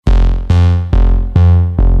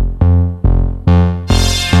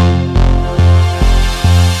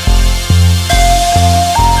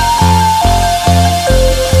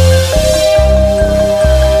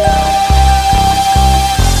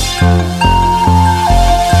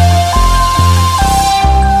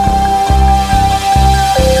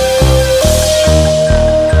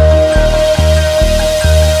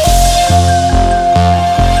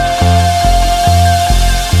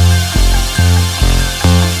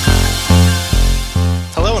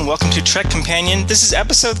welcome to Trek Companion. This is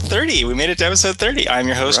episode 30. We made it to episode 30. I'm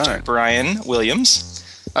your host, Brian Williams.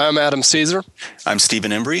 I'm Adam Caesar. I'm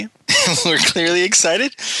Stephen Embry. We're clearly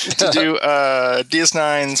excited to do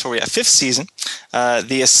DS9's, where we have 5th season.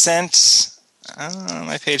 The Ascent...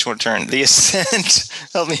 my page won't turn. The Ascent.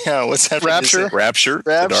 Help me out. What's that? Rapture.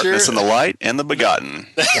 The darkness and the light and the begotten.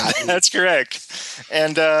 That's correct.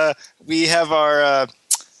 And we have our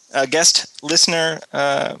guest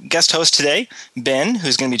host today, Ben,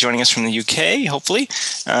 who's going to be joining us from the UK, hopefully,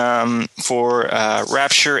 for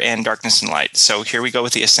Rapture and Darkness and Light. So here we go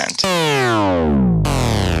with The Ascent.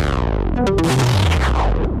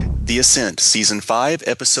 The Ascent, Season 5,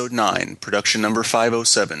 Episode 9, Production Number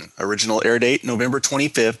 507. Original air date November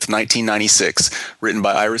 25th, 1996. Written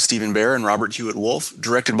by Ira Steven Behr and Robert Hewitt Wolf.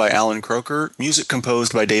 Directed by Alan Croker. Music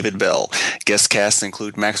composed by David Bell. Guest casts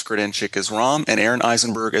include Max Grodenchik as Rom and Aaron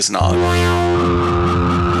Eisenberg as Nog.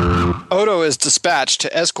 Odo is dispatched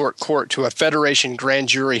to escort Quark to a Federation grand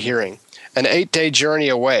jury hearing, an 8-day journey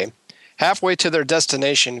away. Halfway to their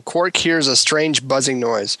destination, Quark hears a strange buzzing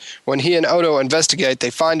noise. When he and Odo investigate,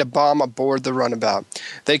 they find a bomb aboard the runabout.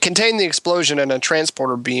 They contain the explosion in a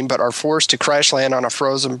transporter beam, but are forced to crash land on a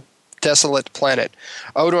frozen, desolate planet.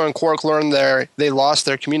 Odo and Quark learn they lost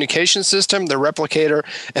their communication system, their replicator,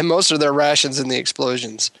 and most of their rations in the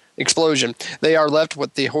explosion. They are left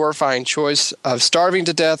with the horrifying choice of starving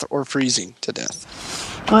to death or freezing to death.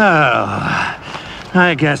 Well,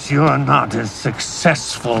 I guess you're not as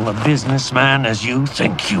successful a businessman as you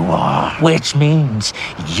think you are. Which means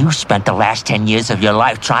you spent the last 10 years of your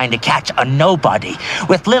life trying to catch a nobody,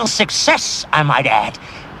 with little success, I might add.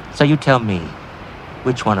 So you tell me,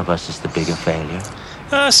 which one of us is the bigger failure?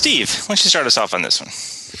 Steve, why don't you start us off on this one?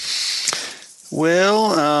 Well,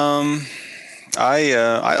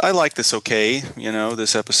 I like this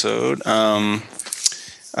this episode.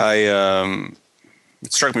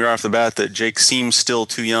 It struck me right off the bat that Jake seems still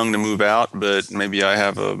too young to move out, but maybe I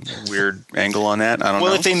have a weird angle on that. I don't know.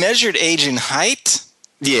 Well, if they measured age and height...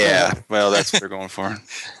 Yeah, well, that's what they're going for.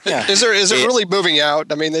 Yeah. Is it really moving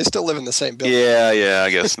out? I mean, they still live in the same building. Yeah, I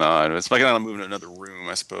guess not. It's like I'm moving to another room,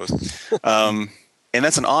 I suppose. And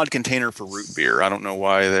that's an odd container for root beer. I don't know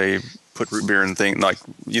why they put root beer in things. Like,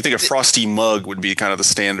 you think a frosty mug would be kind of the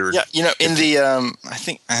standard. Yeah, in the, I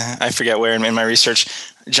think, I forget where in my research,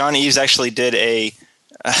 John Eves actually did a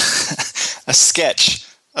sketch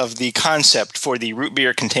of the concept for the root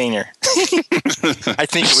beer container. I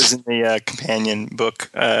think it was in the companion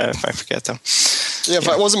book, if I forget though. Yeah, if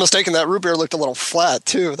I wasn't mistaken, that root beer looked a little flat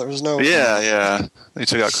too. There was no. Yeah. They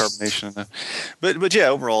took out carbonation in that. But yeah,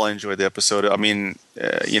 overall, I enjoyed the episode. I mean,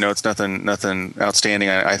 it's nothing outstanding,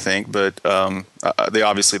 I think. But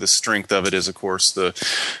obviously the strength of it is, of course, the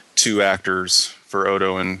two actors for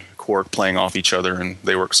Odo and Quark playing off each other, and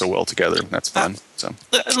they work so well together. That's fun. So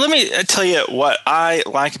let me tell you what I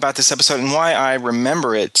like about this episode and why I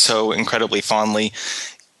remember it so incredibly fondly,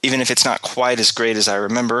 even if it's not quite as great as I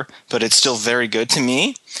remember, but it's still very good to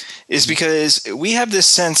me, is because we have this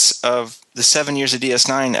sense of the 7 years of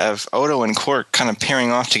DS9 of Odo and Quark kind of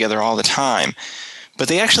pairing off together all the time, but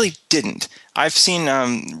they actually didn't. I've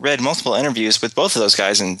read multiple interviews with both of those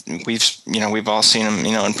guys, and we've all seen them,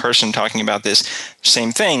 in person talking about this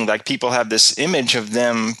same thing. Like, people have this image of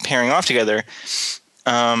them pairing off together,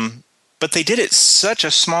 but they did it such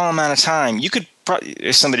a small amount of time. You could probably,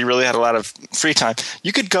 if somebody really had a lot of free time,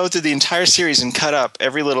 you could go through the entire series and cut up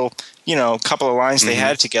every little, couple of lines they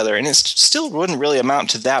had together, and it still wouldn't really amount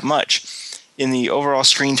to that much in the overall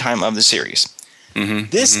screen time of the series.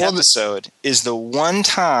 This episode is the one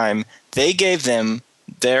time they gave them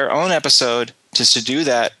their own episode just to do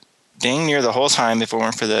that dang near the whole time if it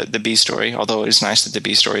weren't for the B story, although it is nice that the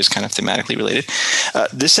B story is kind of thematically related.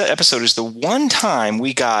 This episode is the one time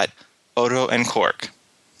we got Odo and Quark.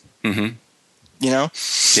 Mm-hmm. Yep.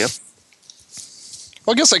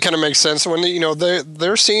 Well, I guess that kind of makes sense. When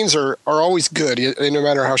their scenes are always good, no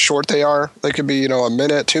matter how short they are. They could be a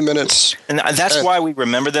minute, 2 minutes, and that's why we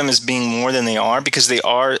remember them as being more than they are, because they're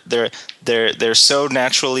so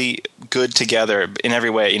naturally good together in every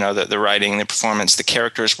way. The writing, the performance, the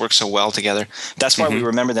characters work so well together. That's why we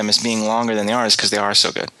remember them as being longer than they are, is because they are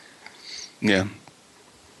so good. Yeah.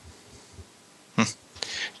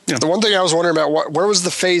 Yeah. The one thing I was wondering about, where was the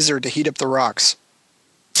phaser to heat up the rocks?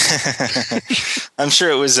 I'm sure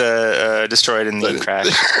it was destroyed in the crash.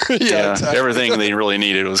 Yeah, exactly. Everything they really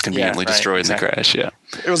needed was conveniently destroyed in the crash. Yeah,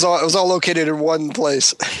 it was all located in one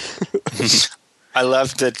place. I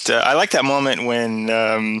loved that. I like that moment when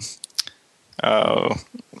I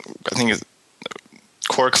think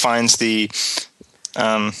Quark finds the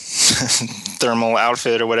thermal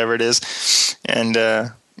outfit or whatever it is, and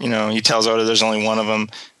he tells Odo there's only one of them,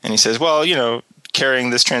 and he says, well, carrying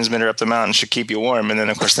this transmitter up the mountain should keep you warm. And then,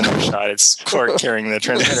 of course, the next shot, it's Quark carrying the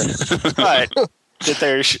transmitter. But that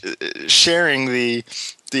they're sharing the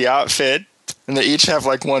outfit, and they each have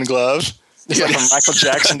like one glove. It's like a Michael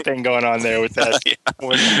Jackson thing going on there with that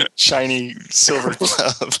one shiny silver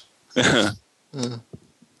glove.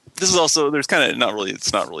 This is also, there's kind of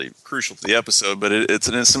it's not really crucial to the episode, but it's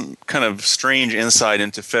some kind of strange insight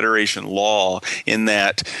into Federation law in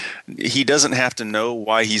that he doesn't have to know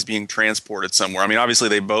why he's being transported somewhere. I mean, obviously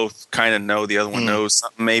they both kind of know, the other one knows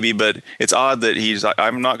something maybe, but it's odd that he's like,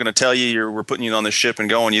 I'm not going to tell you, we're putting you on the ship and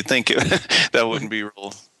going. You'd think that wouldn't be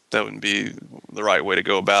the right way to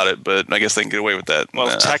go about it, but I guess they can get away with that.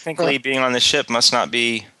 Well, technically being on the ship must not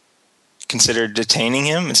be considered detaining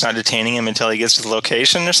him. It's not detaining him until he gets to the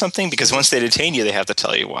location or something, because once they detain you, they have to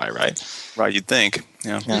tell you why, right? Right, you'd think.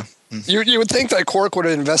 Yeah. You would think that Quark would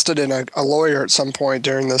have invested in a lawyer at some point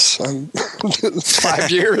during this 5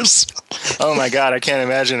 years. Oh my God, I can't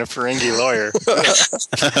imagine a Ferengi lawyer.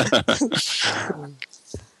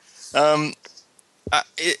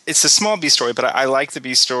 It's a small B story, but I like the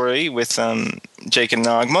B story with Jake and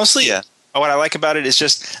Nog. Mostly, what I like about it is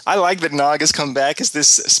just, I like that Nog has come back as this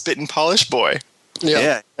spit and polish boy.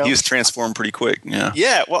 Yeah, he was transformed pretty quick.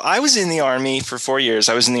 Yeah, well, I was in the Army for 4 years.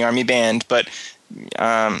 I was in the Army band, but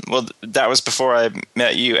that was before I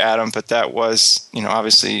met you, Adam, but that was,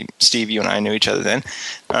 obviously, Steve, you and I knew each other then.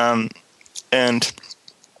 And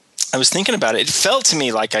I was thinking about it. It felt to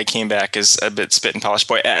me like I came back as a bit spit and polish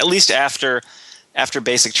boy, at least after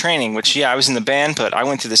basic training, which, I was in the band, but I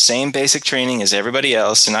went through the same basic training as everybody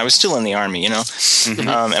else, and I was still in the Army, And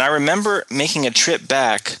I remember making a trip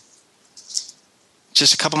back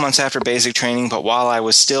just a couple months after basic training, but while I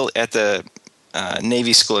was still at the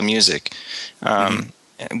Navy School of Music,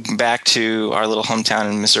 back to our little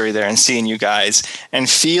hometown in Missouri there, and seeing you guys, and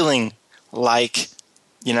feeling like,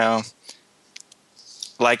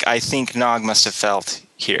 like I think Nog must have felt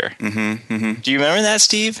here. Do you remember that,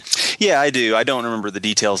 Steve? Yeah, I do. I don't remember the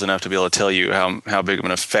details enough to be able to tell you how big of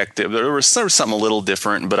an effect there was something a little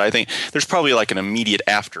different, but I think there's probably like an immediate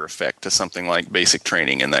after effect to something like basic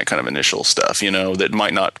training and that kind of initial stuff, that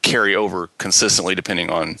might not carry over consistently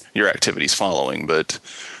depending on your activities following. But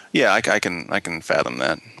yeah, I can fathom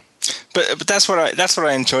that. But that's what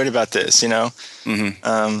I enjoyed about this, is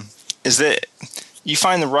that you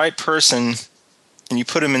find the right person and you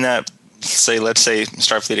put him in that, let's say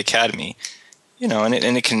Starfleet Academy, and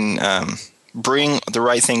it can bring the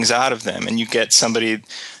right things out of them, and you get somebody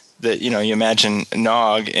that you imagine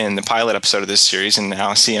Nog in the pilot episode of this series, and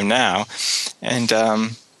now see him now, and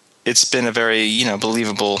it's been a very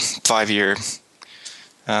believable 5-year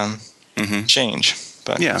change.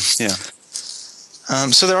 But yeah.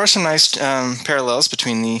 So there are some nice parallels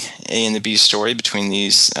between the A and the B story, between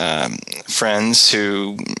these friends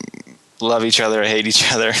who love each other, hate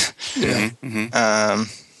each other.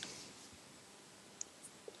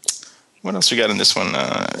 What else we got in this one?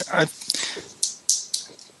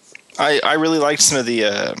 I really liked some of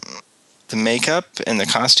the makeup and the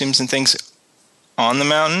costumes and things on the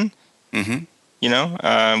mountain. When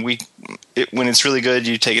it's really good,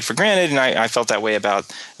 you take it for granted, and I felt that way about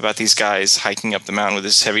these guys hiking up the mountain with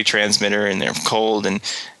this heavy transmitter, and they're cold, and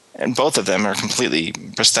both of them are completely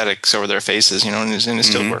prosthetics over their faces, and it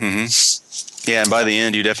still works. Yeah, and by the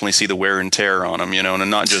end, you definitely see the wear and tear on them,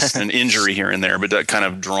 and not just an injury here and there, but that kind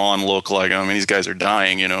of drawn look like, these guys are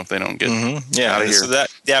dying, if they don't get out of here. So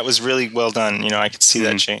that was really well done. I could see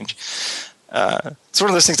that change. It's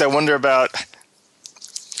one of those things I wonder about.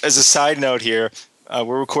 As a side note here,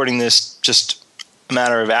 we're recording this just a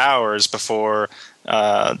matter of hours before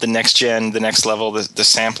the next gen, the next level, the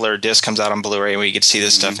sampler disc comes out on Blu-ray, where you get to see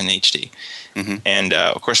this stuff in HD. And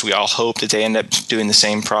of course, we all hope that they end up doing the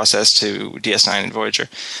same process to DS9 and Voyager.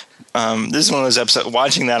 This is one of those episodes.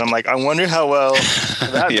 Watching that, I'm like, I wonder how well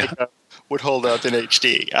that makeup would hold up in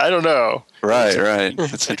HD. I don't know. Right.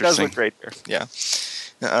 That's interesting. It does look great there. Yeah.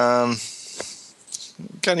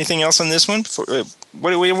 Got anything else on this one?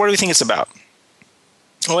 What do we think it's about?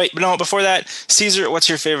 Oh, wait, but no. Before that, Caesar, what's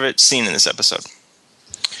your favorite scene in this episode?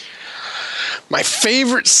 My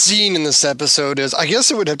favorite scene in this episode is, I guess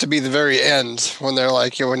it would have to be the very end, when they're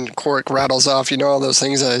like, when Quark rattles off, all those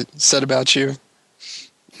things I said about you.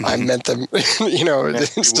 I meant them.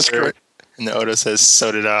 It's just great. And the Odo says,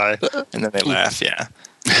 "So did I," and then they laugh. Yeah.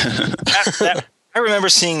 I remember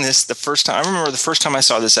seeing this the first time. I remember the first time I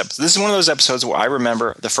saw this episode. This is one of those episodes where I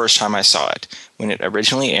remember the first time I saw it, when it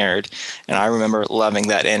originally aired, and I remember loving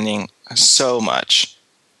that ending so much.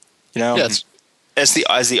 Yes. As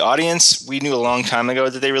the audience, we knew a long time ago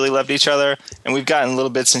that they really loved each other, and we've gotten little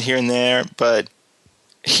bits in here and there, but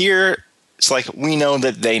here it's like we know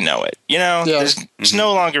that they know it. You know, Yeah. there's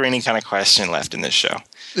no longer any kind of question left in this show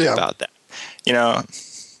about that. You know,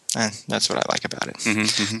 and that's what I like about it.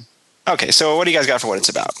 Okay, so what do you guys got for what it's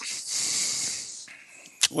about?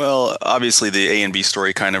 Well, obviously the A and B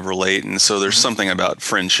story kind of relate, and so there's something about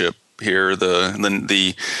friendship here.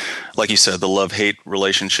 The like you said, the love-hate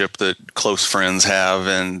relationship that close friends have,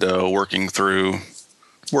 and working through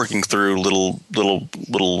little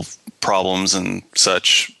problems and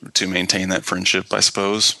such to maintain that friendship, I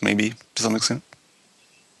suppose, maybe to some extent.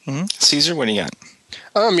 Caesar, what do you got?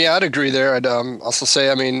 Yeah, I'd agree there. I'd also say,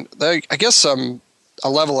 I mean, I guess a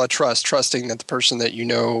level of trusting that the person that you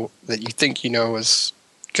know, that you think you know, is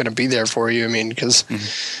going to be there for you. I mean, because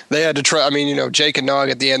they had to try. I mean, you know, Jake and Nog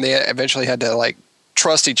at the end, they eventually had to like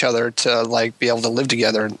trust each other to like be able to live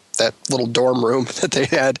together in that little dorm room that they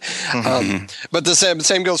had. But the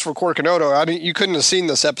same goes for Quark and Odo. You couldn't have seen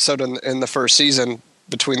this episode in the first season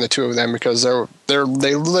between the two of them because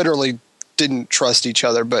they literally didn't trust each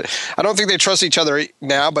other. But I don't think they trust each other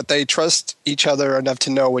now, but they trust each other enough to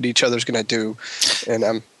know what each other's going to do.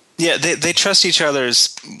 And yeah, they trust each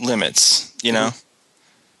other's limits, you know.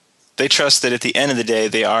 They trust that at the end of the day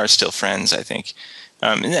they are still friends, I think.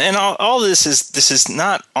 And all this is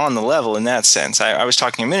not on the level in that sense. I was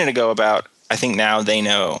talking a minute ago about I think now they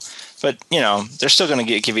know, but you know they're still going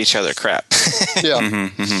to give each other crap. yeah,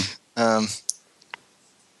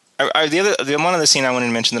 the one other scene I wanted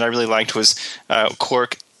to mention that I really liked was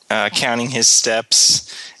Quark counting his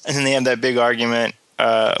steps, and then they have that big argument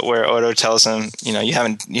where Odo tells him, you know, you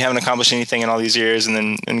haven't accomplished anything in all these years,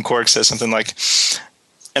 and then Quark says something like,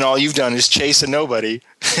 and all you've done is chase a nobody.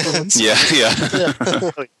 Yeah.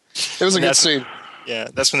 It was a good scene. Yeah,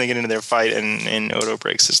 that's when they get into their fight, and Odo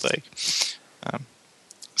breaks his leg.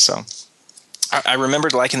 So I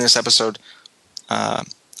remembered liking this episode a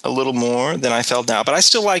little more than I felt now, but I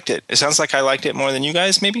still liked it. It sounds like I liked it more than you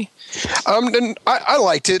guys, maybe? And I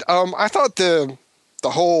liked it. I thought the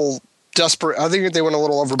whole desperate. I think they went a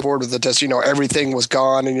little overboard with it. Just, you know, everything was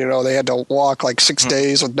gone, and you know they had to walk like 6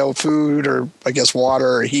 days with no food or I guess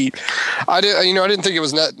water or heat. I didn't think it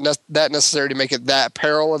was that necessary to make it that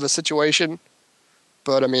peril of a situation.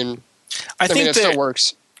 But I mean, it still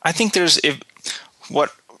works. I think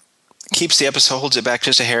what keeps the episode, holds it back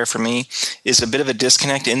just a hair for me, is a bit of a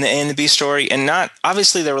disconnect in the A and the B story, and not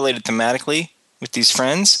obviously they're related thematically with these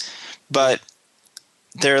friends, but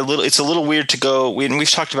it's a little weird to go. We've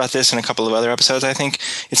talked about this in a couple of other episodes. I think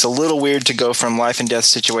it's a little weird to go from life and death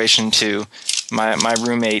situation to my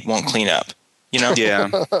roommate won't clean up. You know, Yeah.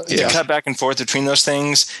 Cut back and forth between those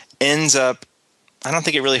things ends up. I don't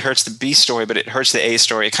think it really hurts the B story, but it hurts the A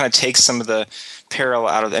story. It kind of takes some of the peril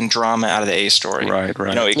out of and drama out of the A story. Right.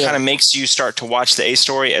 You know, it kind of makes you start to watch the A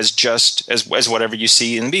story as just as whatever you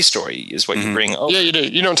see in the B story is what you bring over. Yeah, you do.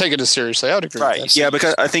 You don't take it as seriously. I would agree with that. Yeah,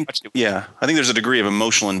 because I think there's a degree of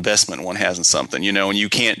emotional investment one has in something, you know, and you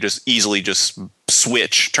can't just easily just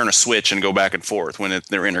turn a switch and go back and forth when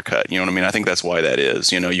they're intercut. You know what I mean? I think that's why that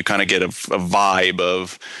is. You know, you kind of get a vibe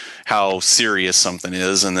of how serious something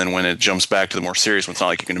is, and then when it jumps back to the more serious one, it's not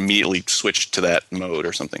like you can immediately switch to that mode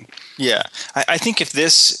or something. Yeah, I think if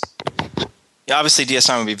this, obviously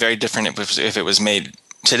DS9 would be very different if it was made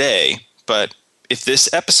today, but if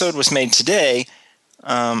this episode was made today,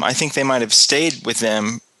 I think they might have stayed with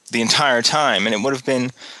them the entire time, and it would have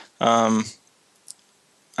been,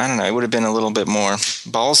 I don't know, it would have been a little bit more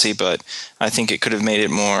ballsy, but I think it could have made it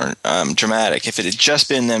more dramatic if it had just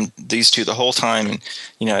been these two the whole time, and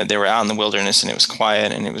you know they were out in the wilderness and it was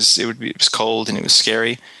quiet and it was cold and it was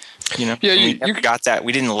scary. You know, yeah, you got that.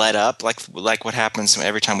 We didn't let up like what happens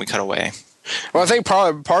every time we cut away. Well, I think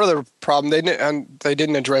part of the problem they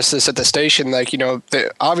didn't address this at the station. Like, you know,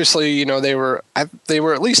 obviously, you know, they were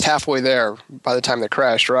at least halfway there by the time they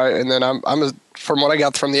crashed, right? And then from what I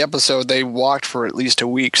got from the episode, they walked for at least a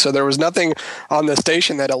week. So there was nothing on the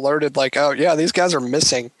station that alerted, like, oh yeah, these guys are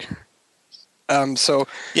missing. That's a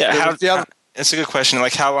good question.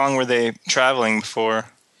 Like, how long were they traveling before?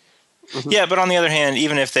 Mm-hmm. Yeah, but on the other hand,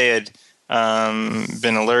 even if they had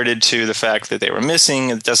been alerted to the fact that they were missing,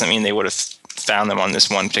 it doesn't mean they would have found them on this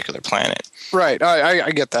one particular planet. Right.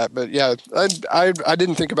 I get that, but yeah, I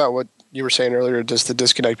didn't think about what you were saying earlier. Just the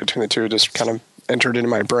disconnect between the two just kind of entered into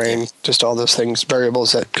my brain. Just all those things,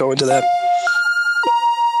 variables that go into that.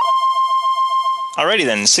 Alrighty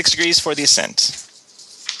then, 6 degrees for the ascent.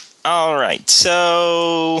 All right,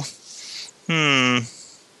 so who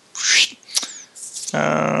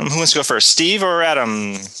wants to go first, Steve or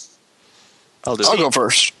Adam? I'll do I'll it. go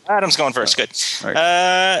first. Adam's going first. Good. All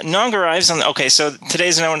right. Nog arrives on. Okay, so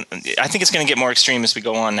today's another one. I think it's going to get more extreme as we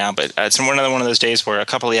go on now, but it's another one of those days where a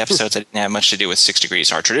couple of the episodes that didn't have much to do with 6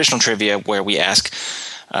 Degrees. Our traditional trivia where we ask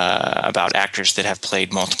about actors that have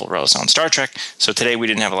played multiple roles on Star Trek. So today we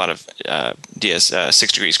didn't have a lot of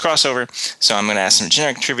 6 Degrees crossover, so I'm going to ask some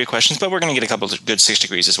generic trivia questions, but we're going to get a couple of good 6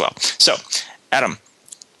 Degrees as well. So, Adam,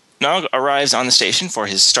 Nog arrives on the station for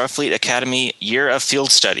his Starfleet Academy year of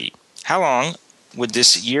field study. How long would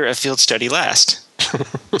this year of field study last?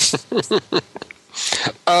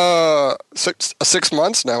 6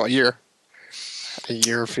 months now, a year. A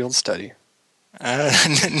year of field study.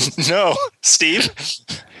 No. Steve?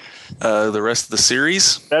 The rest of the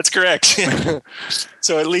series? That's correct.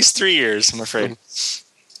 So at least 3 years, I'm afraid.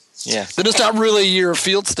 Yeah. Then it's not really a year of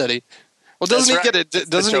field study. Well, doesn't That's he right. get it?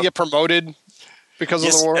 Doesn't he get promoted because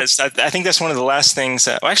of the war? Yes, I think that's one of the last things.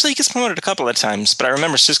 Well, actually, he gets promoted a couple of times, but I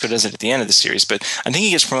remember Sisko does it at the end of the series. But I think he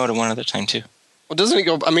gets promoted one other time too. Well, doesn't he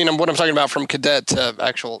go? I mean, what I'm talking about from cadet to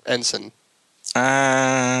actual ensign.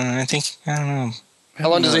 I don't know. How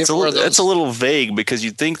long does he have to wear those? It's a little vague because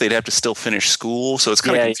you'd think they'd have to still finish school, so it's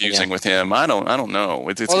kind of confusing with him. I don't know.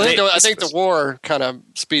 It's I think the war kind of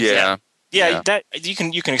speeds up. Yeah, that you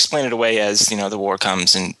can explain it away as the war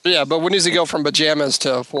comes and. Yeah, but when does he go from pajamas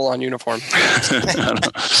to full on uniform?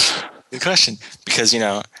 Good question, because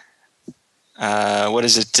what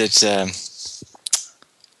is it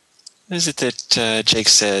that Jake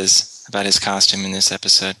says about his costume in this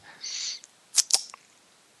episode?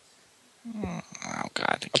 Oh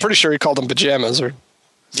God! I'm pretty sure he called them pajamas, or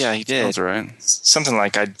yeah, he did. That's right. Something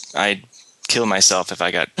like I'd kill myself if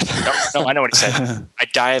I got. No, I know what he said.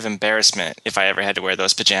 I'd die of embarrassment if I ever had to wear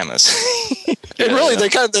those pajamas. And really, they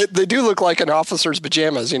do look like an officer's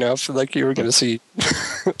pajamas, so like you were going to see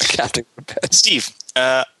Captain. Steve,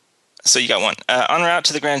 so you got one. En route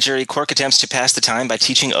to the grand jury, Quark attempts to pass the time by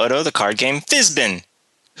teaching Odo the card game Fizbin.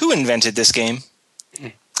 Who invented this game?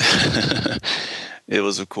 It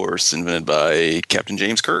was, of course, invented by Captain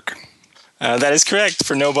James Kirk. That is correct.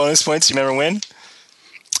 For no bonus points, you remember when?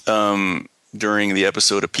 During the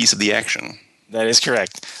episode A Piece of the Action. That is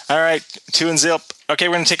correct. All right, 2 and zip. Okay,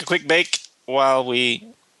 we're going to take a quick break while we...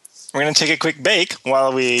 We're going to take a quick bake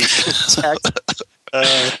while we...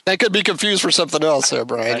 That could be confused for something else there,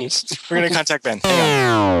 Brian. We're going to contact Ben.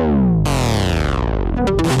 Hang on.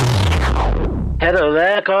 Hello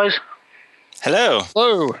there, guys. Hello.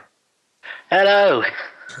 Hello. Hello.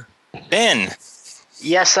 Ben.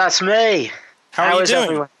 Yes, that's me. How are you is doing?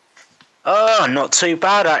 everyone? Oh, not too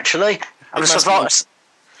bad, actually. I'm surprised.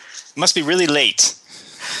 Must be really late.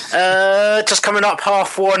 Just coming up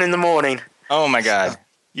 1:30 in the morning. Oh, my God.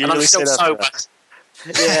 You and really I'm still stayed up sober.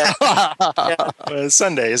 Yeah. It's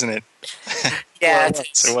Sunday, isn't it? Yeah, Well, it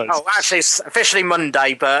is. it was. Oh, actually, it's officially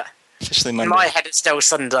Monday, but Officially in Monday. my head it's still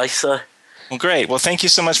Sunday, so... Well, great. Well, thank you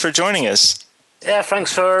so much for joining us. Yeah,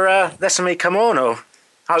 thanks for letting me come on, or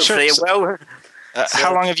hopefully Sure. it will.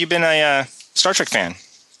 How long have you been a Star Trek fan?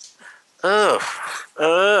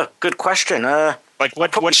 Good question.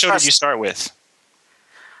 What show did you start with?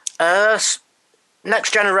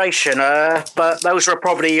 Next Generation, but those were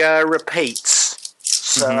probably repeats.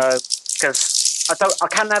 So, because I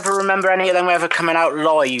can't ever remember any of them ever coming out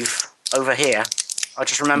live over here. I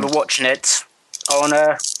just remember watching it on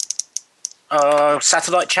a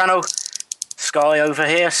satellite channel, Sky over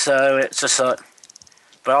here. So it's just like,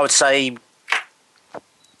 but I would say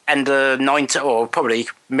end of 90s or probably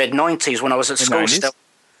mid 90s when I was at school Mid-90s? still.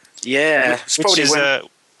 Yeah, it's Which probably is when.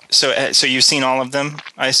 so you've seen all of them,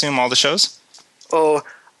 I assume, all the shows? Or,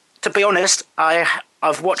 to be honest,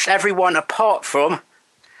 I've watched every one apart from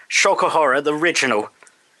Shock or Horror, the original.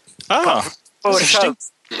 Oh, Oh, that's so,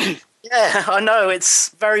 yeah, I know, it's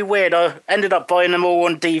very weird. I ended up buying them all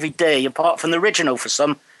on DVD, apart from the original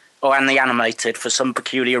and the animated for some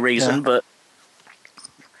peculiar reason, but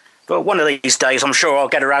one of these days I'm sure I'll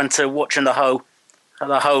get around to watching the whole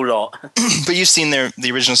lot. But you've seen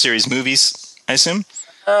the original series movies, I assume?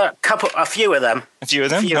 A few of them. A few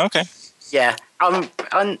of them? Few. Oh, okay. Yeah,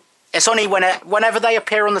 it's only whenever they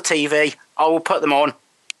appear on the TV, I will put them on,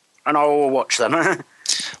 and I will watch them.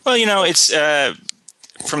 Well, it's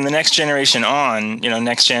from the Next Generation on,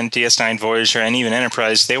 Next Gen, DS9, Voyager, and even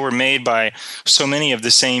Enterprise, they were made by so many of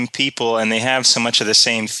the same people, and they have so much of the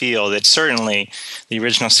same feel that certainly the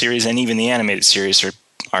original series and even the animated series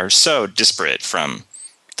are so disparate from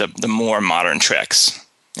the more modern Treks.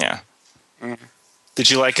 Yeah. Mm-hmm.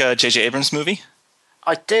 Did you like J.J. Abrams' movie?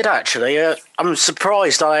 I did actually. I'm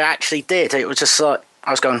surprised I actually did. It was just like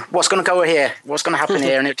I was going, "What's going to go here? What's going to happen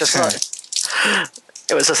here?" And it just like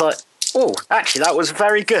it was just like, "Oh, actually, that was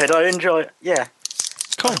very good. I enjoyed it." Yeah.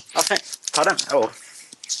 Cool. I think I don't. Oh,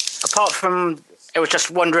 apart from it was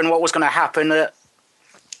just wondering what was going to happen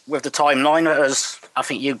with the timeline, as I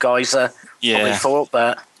think you guys probably thought.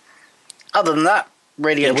 But other than that,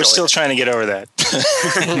 really enjoyed we're still it. trying to get over that.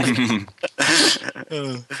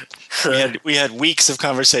 we had weeks of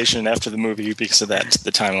conversation after the movie because of that,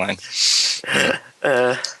 the timeline.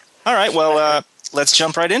 All right, well, let's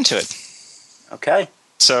jump right into it. Okay.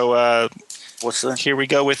 So here we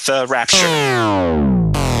go with Rapture.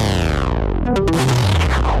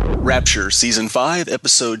 Rapture, Season 5,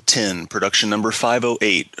 Episode 10, Production Number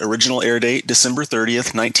 508, Original air date December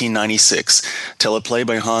 30th, 1996. Teleplay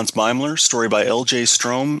by Hans Beimler, story by L.J.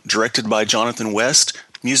 Strom, directed by Jonathan West,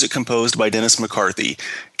 music composed by Dennis McCarthy.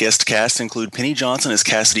 Guest cast include Penny Johnson as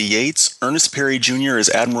Cassidy Yates, Ernest Perry Jr. as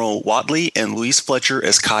Admiral Watley, and Louise Fletcher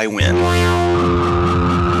as Kai Wynn.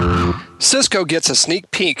 Sisko gets a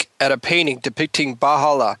sneak peek at a painting depicting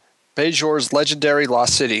Valhalla, Bajor's legendary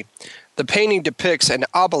lost city. The painting depicts an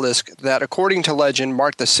obelisk that, according to legend,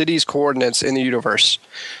 marked the city's coordinates in the universe.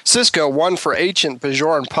 Sisko, one for ancient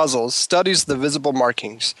Bajoran puzzles, studies the visible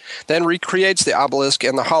markings, then recreates the obelisk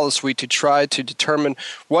and the holosuite to try to determine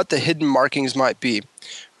what the hidden markings might be.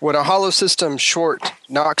 When a holosystem short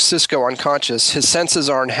knocks Sisko unconscious, his senses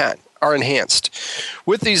are enhanced.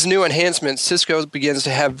 With these new enhancements, Sisko begins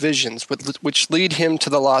to have visions, which lead him to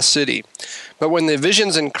the lost city. But when the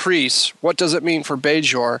visions increase, what does it mean for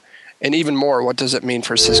Bajor? And even more, what does it mean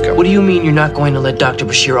for Sisko? What do you mean you're not going to let Dr.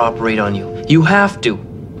 Bashir operate on you? You have to.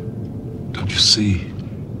 Don't you see?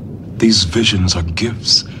 These visions are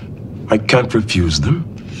gifts. I can't refuse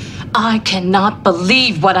them. I cannot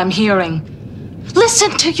believe what I'm hearing.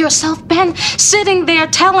 Listen to yourself, Ben, sitting there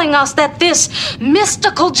telling us that this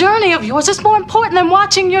mystical journey of yours is more important than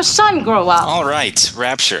watching your son grow up. All right,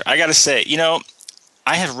 Rapture. I got to say,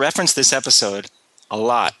 I have referenced this episode a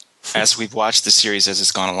lot as we've watched the series as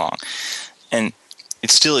it's gone along. And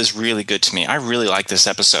it still is really good to me. I really like this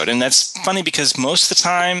episode. And that's funny because most of the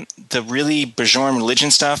time, the really Bajoran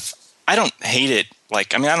religion stuff, I don't hate it. I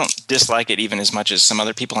don't dislike it even as much as some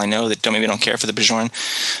other people I know that maybe don't care for the Bajoran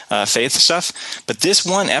faith stuff. But this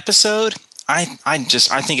one episode, I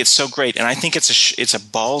think it's so great. And I think it's a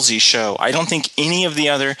ballsy show. I don't think any of the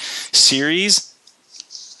other series,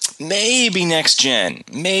 maybe Next Gen,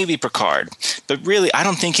 maybe Picard, but really, I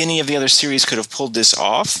don't think any of the other series could have pulled this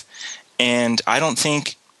off, and I don't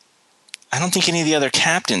think any of the other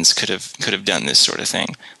captains could have done this sort of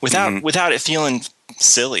thing without it feeling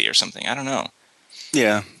silly or something. I don't know.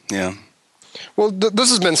 Yeah. Well, this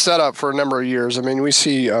has been set up for a number of years. I mean, we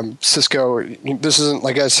see Sisko. This isn't,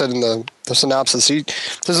 like I said in the synopsis.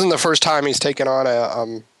 This isn't the first time he's taken on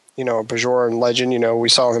a Bajoran legend. We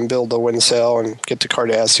saw him build the wind sail and get to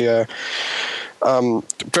Cardassia.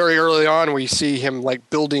 Very early on, we see him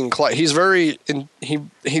building. He's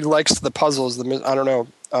he likes the puzzles. I don't know.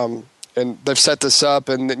 And they've set this up,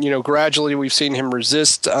 and gradually we've seen him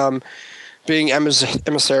resist being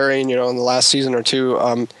emissary. In the last season or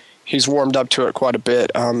two, he's warmed up to it quite a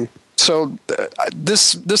bit. So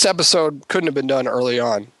this episode couldn't have been done early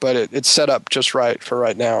on, but it's set up just right for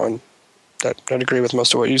right now, and I'd agree with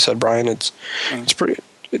most of what you said, Brian. It's pretty.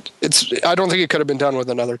 I don't think it could have been done with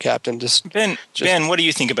another captain. Ben, what do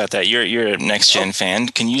you think about that? You're a Next Gen fan.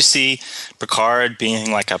 Can you see Picard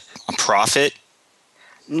being like a prophet?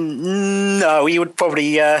 No, he would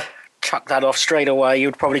probably chuck that off straight away. He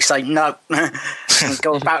would probably say no, and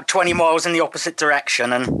go about 20 miles in the opposite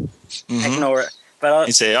direction and ignore it. But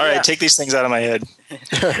he'd say, "All right, take these things out of my head."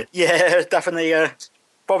 Yeah, definitely.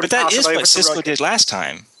 Probably. But that is what Sisko did last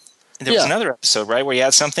time. There was another episode, right, where he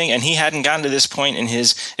had something, and he hadn't gotten to this point in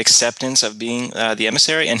his acceptance of being the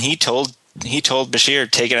emissary, and he told Bashir,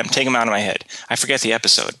 take him out of my head. I forget the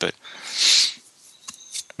episode, but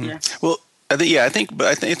well, I think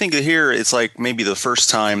that here it's like maybe the first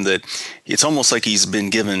time that it's almost like he's been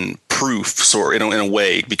given proof, sort in a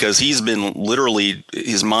way, because he's been literally,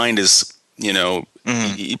 his mind is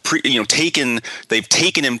they've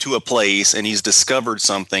taken him to a place and he's discovered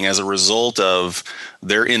something as a result of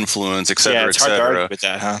their influence, et cetera, et cetera. Hard to argue with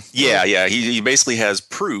that, huh? Yeah. He basically has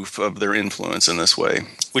proof of their influence in this way.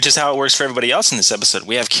 Which is how it works for everybody else in this episode.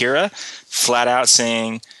 We have Kira flat out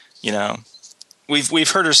saying, we've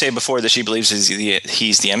heard her say before that she believes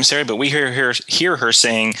he's the emissary, but we hear her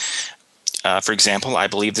saying, for example, I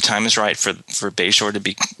believe the time is right for Bajor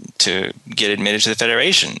to get admitted to the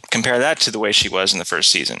Federation. Compare that to the way she was in the first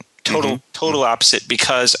season. Total opposite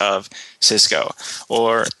because of Sisko.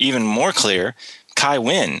 Or even more clear, Kai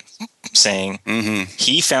Wynn saying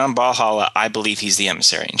he found Valhalla. I believe he's the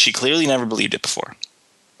emissary, and she clearly never believed it before.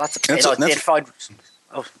 That's a bit identified.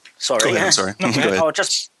 Oh, sorry. Go ahead, I'm sorry. No, go ahead.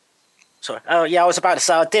 Sorry. Oh, yeah, I was about to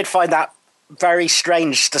say, I did find that very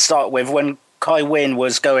strange to start with when Kai Wynn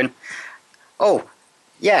was going, oh,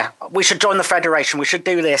 yeah, we should join the Federation, we should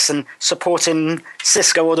do this, and supporting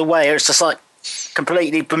Sisko all the way. It's just like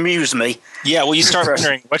completely bemused me. Yeah, well, you start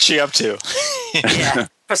wondering, what's she up to? Yeah,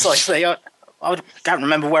 precisely. I can't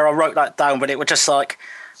remember where I wrote that down, but it was just like,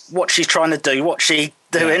 what she's trying to do, what's she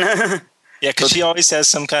doing? Yeah, because she always has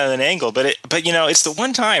some kind of an angle, but it's the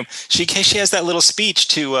one time she has that little speech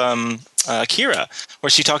to Kira, where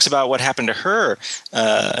she talks about what happened to her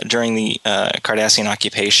during the Cardassian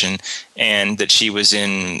occupation, and that she was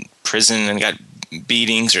in prison and got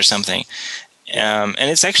beatings or something. And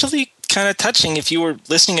it's actually kind of touching if you were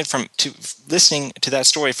listening to that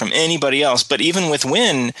story from anybody else. But even with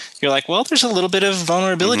Wynn, you're like, well, there's a little bit of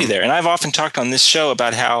vulnerability there. And I've often talked on this show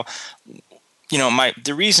about how,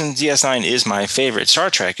 the reason DS9 is my favorite Star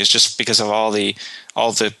Trek is just because of all the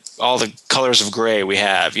colors of gray we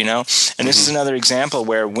have, And this is another example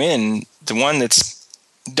where Wynn, the one that's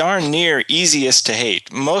darn near easiest to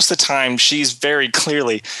hate. Most of the time, she's very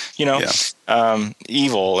clearly,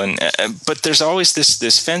 evil, but there's always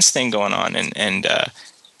this fence thing going on,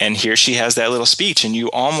 and here she has that little speech, and you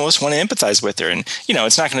almost want to empathize with her, and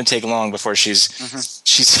it's not going to take long before she's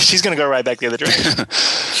going to go right back the other direction.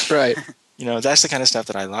 Right. That's the kind of stuff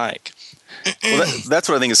that I like. Well, that's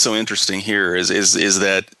what I think is so interesting here is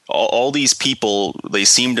that all these people, they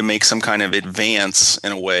seem to make some kind of advance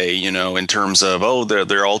in a way, in terms of,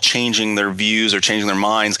 they're all changing their views or changing their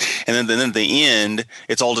minds. And then at the end,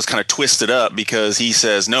 it's all just kind of twisted up because he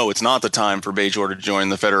says, no, it's not the time for Bajor to join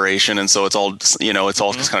the Federation. And so it's all, just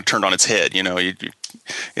kind of turned on its head,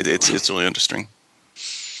 it's really interesting.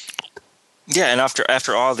 Yeah, and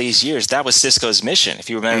after all these years, that was Sisko's mission. If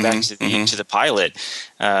you remember back to the pilot,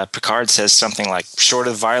 Picard says something like, short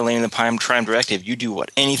of violating the Prime Directive, you do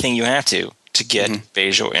anything you have to get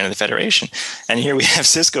Bajor into the Federation. And here we have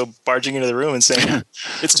Sisko barging into the room and saying,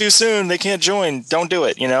 it's too soon, they can't join, don't do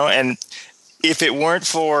it, And if it weren't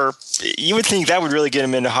for, you would think that would really get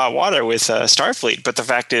him into hot water with Starfleet. But the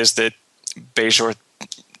fact is that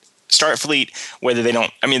Starfleet, whether they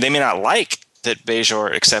may not like that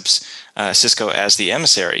Bajor accepts Sisko as the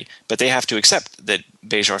emissary, but they have to accept that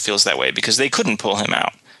Bajor feels that way because they couldn't pull him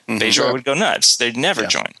out. Bajor would go nuts. They'd never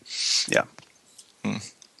join. Yeah.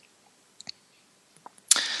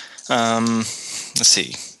 Let's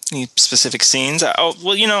see. Any specific scenes? I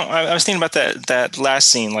was thinking about that last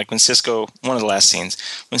scene, like when Sisko, one of the last scenes,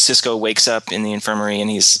 when Sisko wakes up in the infirmary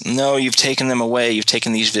and you've taken them away. You've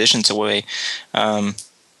taken these visions away.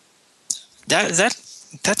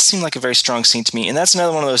 That seemed like a very strong scene to me, and that's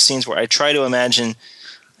another one of those scenes where I try to imagine,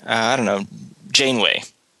 Janeway.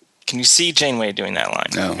 Can you see Janeway doing that line?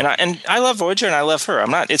 No. And I love Voyager, and I love her.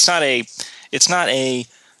 It's not a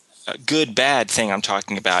good bad thing I'm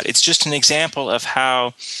talking about. It's just an example of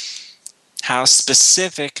how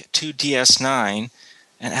specific to DS9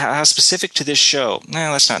 and how specific to this show.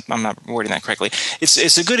 No, I'm not wording that correctly.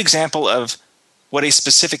 It's a good example of what a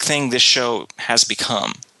specific thing this show has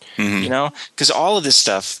become. Because all of this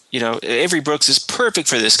stuff, Avery Brooks is perfect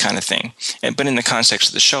for this kind of thing, but in the context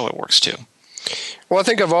of the show, it works too. Well, I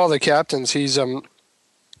think of all the captains, he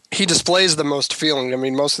displays the most feeling. I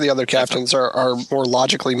mean, most of the other captains are more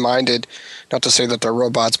logically minded. Not to say that they're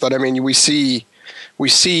robots, but I mean, we see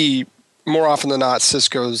more often than not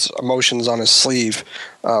Sisko's emotions on his sleeve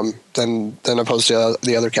than opposed to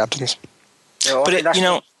the other captains. Yeah, but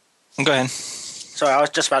go ahead. Sorry, I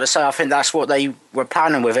was just about to say, I think that's what they were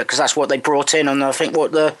planning with it, because that's what they brought in on, I think,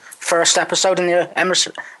 the first episode in the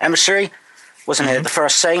Emissary, wasn't it? The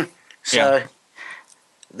first scene. So I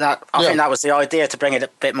think that was the idea, to bring a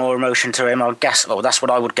bit more emotion to him, I guess. Well, that's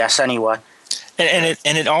what I would guess anyway. And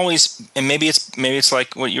it always, and maybe it's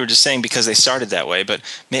like what you were just saying because they started that way, but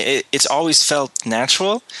it's always felt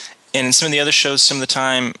natural. And in some of the other shows, some of the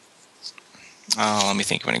time, let me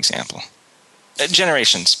think of an example.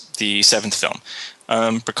 Generations, the 7th film.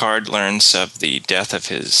 Picard learns of the death of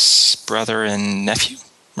his brother and nephew,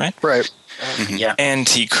 right? Right. Yeah. And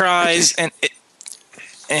he cries, and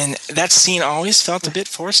that scene always felt a bit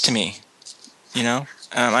forced to me.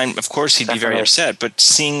 Of course, he'd be very upset, but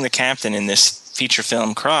seeing the captain in this feature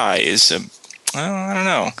film cry is, I don't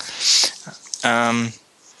know.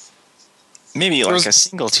 Maybe a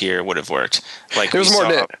single tear would have worked. Like there was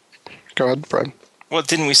more. Go ahead, Brian. Well,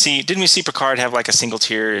 didn't we see Picard have like a single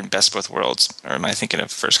tear in Best of Both Worlds, or am I thinking of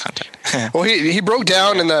First Contact? Well, he broke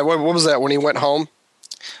down in that. What was that when he went home?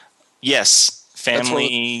 Yes,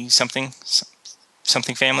 family something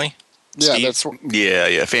family. Yeah, Steve? that's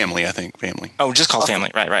family. I think family. Oh, just called family.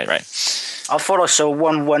 Right. I thought I saw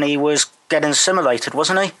one when he was getting assimilated,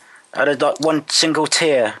 wasn't he? Out of like one single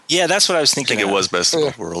tear. Yeah, that's what I was I thinking. think it was Best of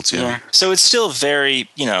Both Worlds. Yeah. So it's still very,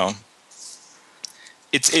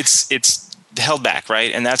 it's held back,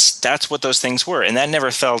 right? And that's what those things were, and that never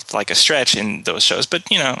felt like a stretch in those shows. But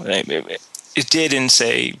it did in,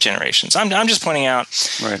 say, Generations. I'm just pointing out,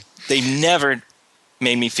 right? They never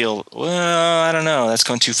made me feel, well, I don't know, that's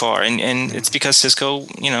going too far, and it's because Sisko,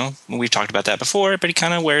 we've talked about that before, but he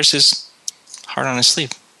kind of wears his heart on his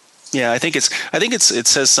sleeve. Yeah, I think it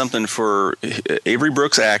says something for Avery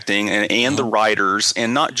Brooks acting and the writers,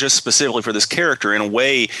 and not just specifically for this character. In a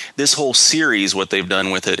way, this whole series, what they've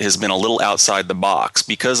done with it, has been a little outside the box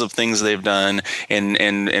because of things they've done,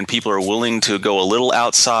 and people are willing to go a little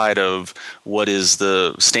outside of what is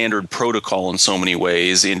the standard protocol in so many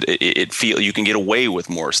ways. And you can get away with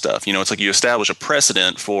more stuff. It's like you establish a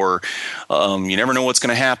precedent for you never know what's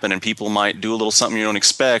going to happen, and people might do a little something you don't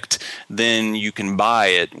expect. Then you can buy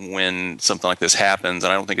it when something like this happens,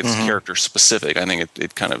 and I don't think it's character specific. I think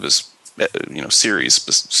it kind of is,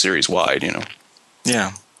 series wide.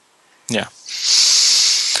 Yeah.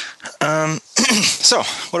 So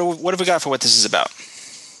what have we got for what this is about?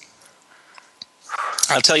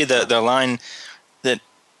 I'll tell you the line that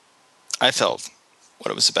I felt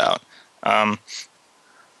what it was about. God,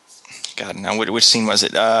 now which scene was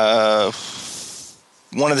it? One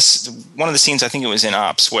of the scenes, I think it was in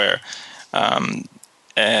Ops, where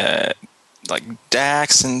like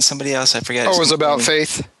Dax and somebody else, I forget. Oh, it was about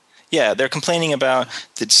Faith? Yeah, they're complaining about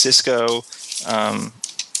that Sisko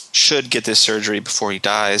should get this surgery before he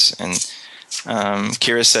dies, and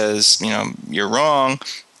Kira says, you're wrong.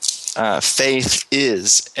 Faith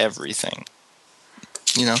is everything.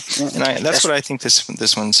 And that's what I think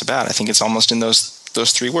this one's about. I think it's almost in those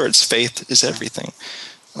three words. Faith is everything.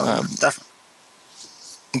 Go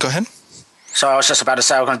ahead. So I was just about to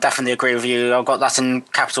say, I can definitely agree with you. I've got that in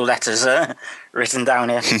capital letters written down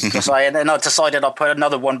here. And I decided I'll put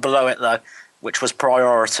another one below it, though, which was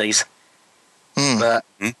priorities. But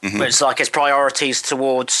it's like it's priorities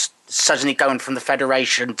towards suddenly going from the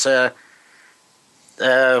Federation to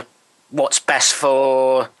what's best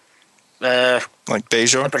for... like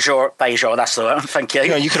Bajor? Bajor, that's the one. Thank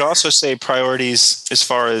you. You could also say priorities as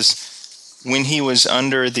far as when he was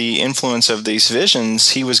under the influence of these visions,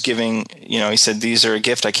 he was giving, he said, these are a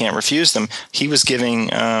gift, I can't refuse them. He was giving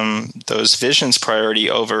those visions priority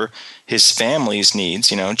over his family's needs.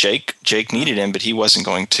 Jake needed him, but he wasn't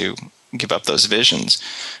going to give up those visions.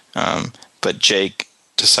 But Jake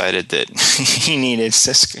decided that he needed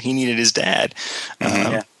Sisko, he needed his dad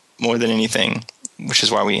more than anything, which is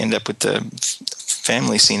why we end up with the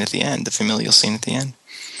family scene at the end, the familial scene at the end.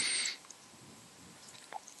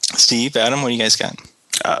 Steve, Adam, what do you guys got?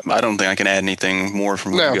 I don't think I can add anything more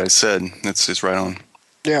from what you guys said. It's right on.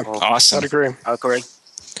 Yeah, awesome. I'd agree. I agree.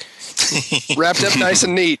 Wrapped up nice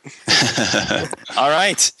and neat. All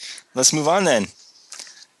right, let's move on then.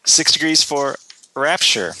 6 degrees for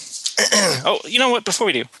Rapture. Oh, you know what? Before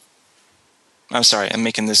we do, I'm sorry, I'm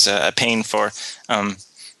making this a pain for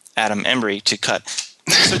Adam Embry to cut.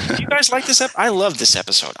 So, do you guys like this? I love this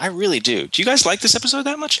episode. I really do. Do you guys like this episode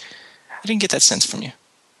that much? I didn't get that sense from you.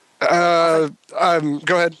 Go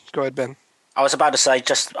ahead, Ben. I was about to say,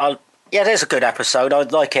 it is a good episode.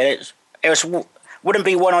 I'd like it. Wouldn't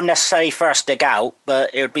be one I'd necessarily first dig out,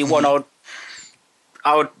 but it would be one I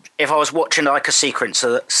would, if I was watching like a sequence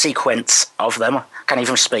of them. I can't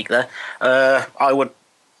even speak there. I would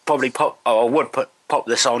probably pop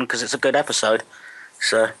this on because it's a good episode.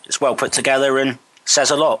 So it's well put together and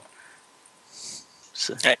says a lot.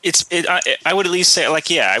 So. I would at least say,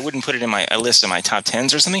 I wouldn't put it in a list of my top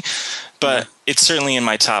 10s or something, but it's certainly in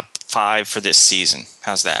my top 5 for this season.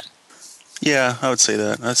 How's that? Yeah, I would say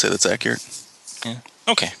that. I'd say that's accurate. Yeah.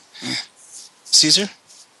 Okay. Caesar?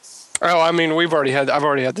 Oh, I mean, I've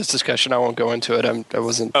already had this discussion. I won't go into it. I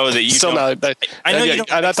wasn't. Oh, that you still don't, not. I know you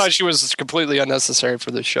don't. I thought she was completely unnecessary for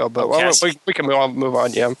this show, but we can move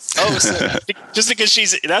on. Yeah. Oh, so, just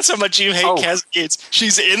because that's how much you hate Cassie Gates.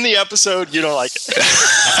 She's in the episode. You don't like it.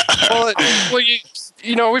 well,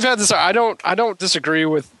 we've had this. I don't disagree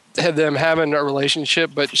with them having a relationship,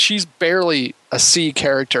 but she's barely a C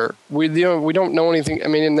character. We don't know anything. I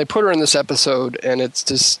mean, and they put her in this episode, and it's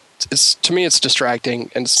just. To me, it's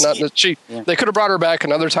distracting, and it's not that they could have brought her back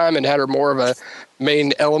another time and had her more of a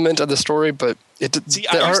main element of the story, but I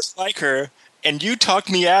used to like her, and you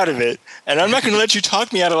talked me out of it, and I'm not going to let you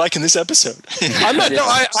talk me out of liking this episode. I'm not. No,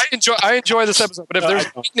 I enjoy this episode, but if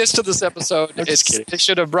there's weakness to this episode, they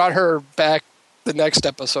should have brought her back the next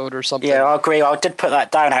episode or something. Yeah, I agree. I did put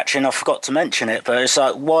that down actually, and I forgot to mention it. But it's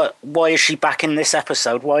like, why is she back in this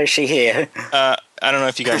episode? Why is she here? I don't know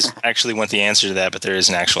if you guys actually want the answer to that, but there is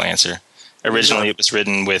an actual answer. Originally, it was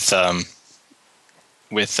written with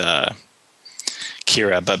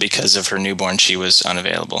Kira, but because of her newborn, she was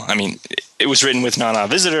unavailable. I mean, it was written with Nana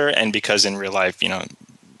Visitor, and because in real life,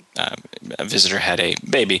 a Visitor had a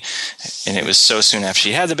baby, and it was so soon after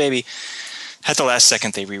she had the baby, at the last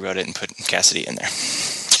second they rewrote it and put Cassidy in there.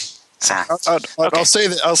 I'll say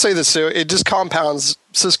that. I'll say this too. It just compounds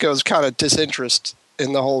Sisko's kind of disinterest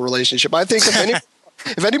in the whole relationship. I think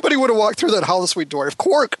if anybody would have walked through that holosuite door, if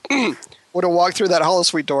Quark would have walked through that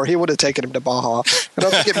holosuite door, he would have taken him to Baja. I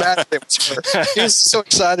don't get mad if it was her. He was so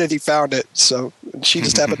excited he found it. So she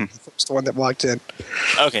just happened to be the first one that walked in.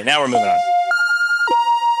 Okay, now we're moving on.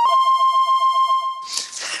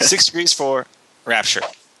 6 degrees for Rapture.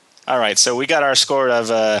 All right, so we got our score of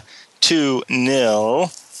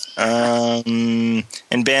 2-0. And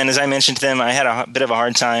Ben, as I mentioned to them, I had a bit of a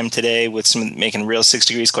hard time today with making real 6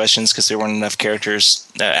 degrees questions because there weren't enough actors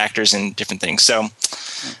in different things. So,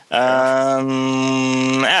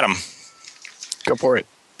 Adam, go for it.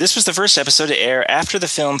 This was the first episode to air after the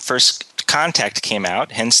film First Contact came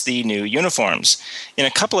out, hence the new uniforms. In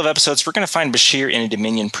a couple of episodes, we're going to find Bashir in a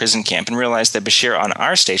Dominion prison camp and realize that Bashir on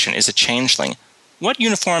our station is a changeling. What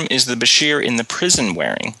uniform is the Bashir in the prison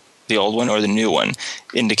wearing? The old one or the new one,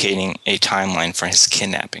 indicating a timeline for his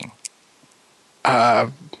kidnapping?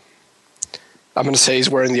 I'm going to say he's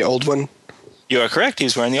wearing the old one. You are correct.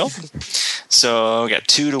 He's wearing the old one. So we got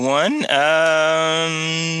 2-1.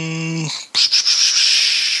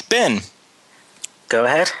 Ben. Go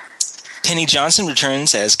ahead. Penny Johnson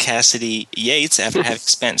returns as Cassidy Yates after having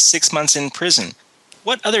spent 6 months in prison.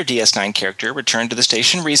 What other DS9 character returned to the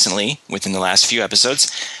station recently, within the last few episodes,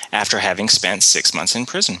 after having spent 6 months in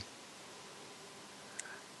prison?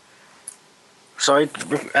 Sorry,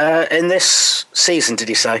 in this season, did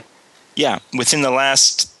you say? Yeah, within the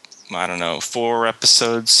last, 4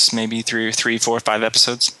 episodes, maybe 3, 4, 5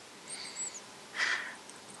 episodes.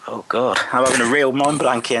 Oh, God. I'm having a real mind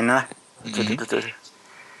blank here now. Mm-hmm.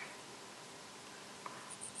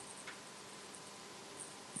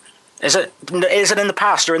 Is it in the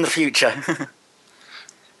past or in the future?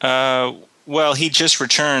 Well, he just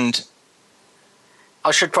returned. I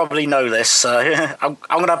should probably know this, so I'm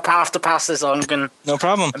going to have to pass this on. No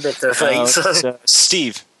problem.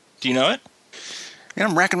 Steve, do you know it? Yeah,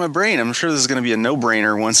 I'm racking my brain. I'm sure this is going to be a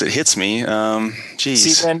no-brainer once it hits me.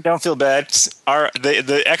 Geez. See, Ben, don't feel bad.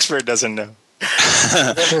 The expert doesn't know.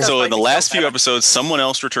 So in the last few episodes, someone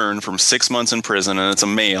else returned from 6 months in prison, and it's a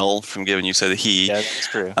male. From given you said he. Yeah, that's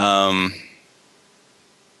true.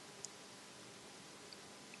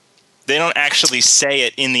 They don't actually say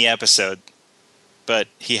it in the episode, but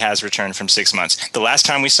he has returned from 6 months. The last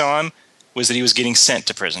time we saw him was that he was getting sent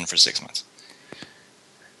to prison for 6 months.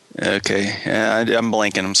 Okay, I'm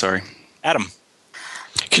blanking. I'm sorry. Adam.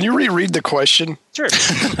 Can you reread the question? Sure.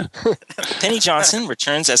 Penny Johnson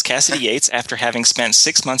returns as Cassidy Yates after having spent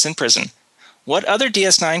 6 months in prison. What other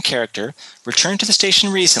DS9 character returned to the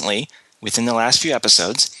station recently, within the last few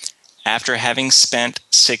episodes, after having spent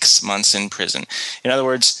 6 months in prison? In other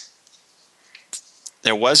words,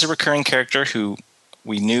 there was a recurring character who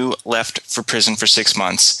we knew left for prison for 6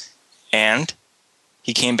 months, and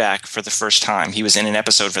he came back for the first time. He was in an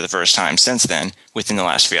episode for the first time since then, within the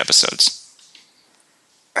last few episodes.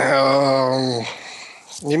 You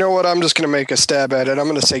know what? I'm just going to make a stab at it. I'm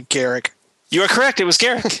going to say Garrick. You are correct. It was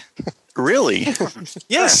Garrick. Really?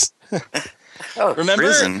 Yes. Remember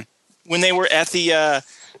prison. When they were at the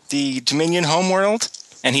Dominion homeworld,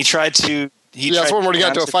 and he tried to... that's when he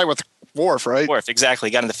got into a fight with Worf, right? Worf, exactly.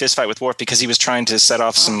 He got in the fist fight with Worf because he was trying to set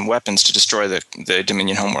off some weapons to destroy the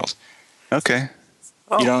Dominion homeworld. Okay.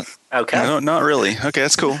 You don't? Okay. No, not really. Okay,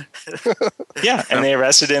 that's cool. Yeah, and they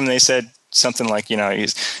arrested him. They said something like,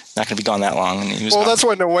 he's not going to be gone that long. And he was. Well, that's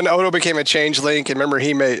when Odo became a changeling. And remember,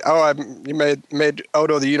 you made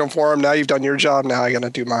Odo the uniform. Now you've done your job. Now I'm going to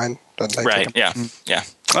do mine. Right. Yeah. Yeah.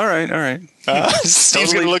 All right.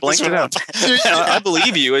 Steve's going to look this one up. I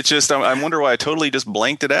believe you. It's just I wonder why I totally just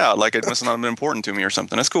blanked it out. Like it must not have been important to me or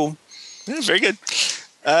something. That's cool. Yeah, very good.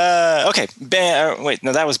 Okay, Ben. Wait,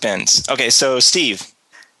 no, that was Ben's. Okay, so Steve.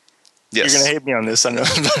 Yes. You're going to hate me on this. I know.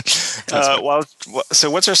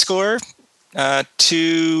 So what's our score?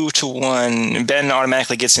 2-1. Ben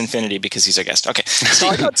automatically gets infinity because he's our guest. Okay.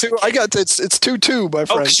 I got two. It's 2-2, my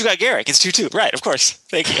friend. Oh, because you got Garrick. It's 2-2. Right, of course.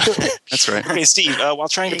 Thank you. That's right. Okay, Steve, while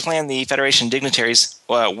trying to plan the Federation dignitaries,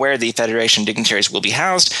 where the Federation dignitaries will be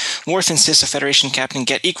housed, Worf insists a Federation captain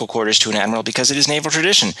get equal quarters to an admiral because it is naval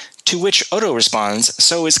tradition, to which Odo responds,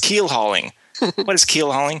 so is keel hauling. What is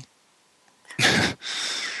keel hauling?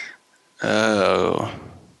 Oh.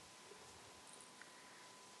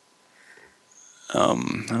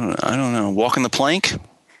 I don't know. Walking the plank?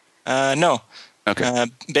 No. Okay.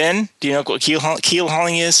 Ben, do you know what keel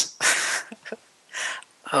hauling is?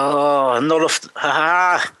 Oh, not off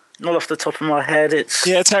the top of my head. It's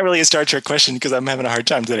It's not really a Star Trek question because I'm having a hard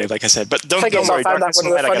time today, like I said. But don't worry. I found that Darkness one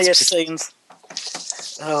in of the Light, I got funniest specific- scenes.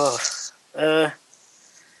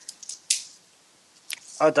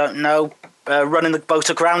 I don't know. Running the boat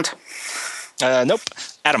aground. Nope.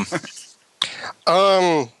 Adam.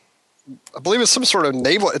 I believe it's some sort of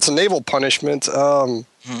naval. It's a naval punishment.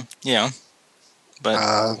 Yeah.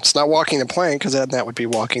 But It's not walking the plank because that would be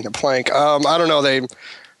walking the plank. I don't know. They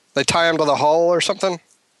tie him to the hull or something.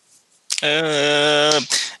 a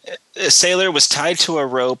sailor was tied to a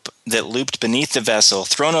rope that looped beneath the vessel,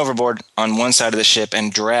 thrown overboard on one side of the ship,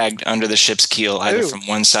 and dragged under the ship's keel, either from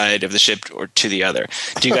one side of the ship or to the other.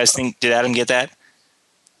 Do you guys think? Did Adam get that?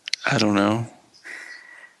 I don't know.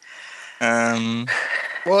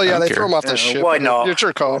 Well, yeah, I don't they care. throw him off the ship. Why not? It's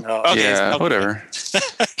your call. Yeah, whatever.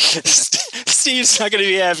 Steve's not going to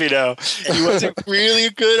be happy now. He wasn't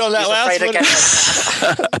really good on that last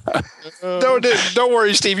one. Don't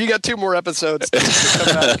worry, Steve. You got 2 more episodes to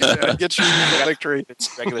come back and get you the victory.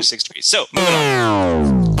 It's regular 6 degrees. So, moving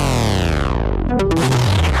on.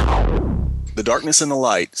 The Darkness and the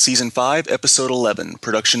Light, Season 5, Episode 11,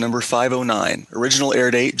 Production Number 509. Original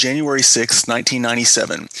air date January 6,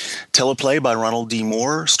 1997. Teleplay by Ronald D.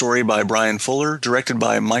 Moore. Story by Brian Fuller. Directed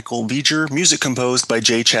by Michael Beeger. Music composed by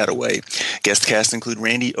Jay Chataway. Guest cast include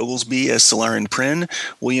Randy Oglesby as Solarian Prin,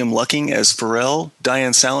 William Lucking as Pharrell,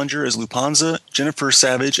 Diane Salinger as Lupanza, Jennifer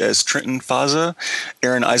Savage as Trenton Faza,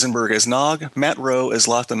 Aaron Eisenberg as Nog, Matt Rowe as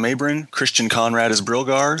Latha Mabrin, Christian Conrad as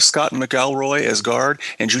Brilgar, Scott McElroy as Guard,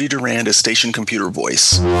 and Judy Durand as Station Computer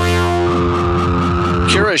Voice.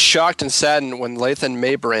 Kira is shocked and saddened when Lathan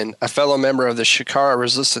Mabrin, a fellow member of the Shikara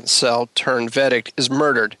resistance cell turned Vedic, is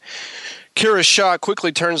murdered. Kira's shock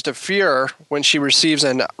quickly turns to fear when she receives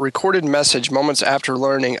a recorded message moments after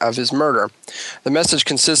learning of his murder. The message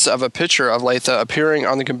consists of a picture of Latha appearing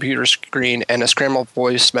on the computer screen and a scrambled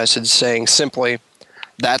voice message saying simply,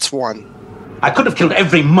 "That's one." I could have killed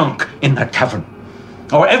every monk in that tavern,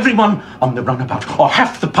 or everyone on the runabout, or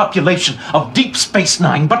half the population of Deep Space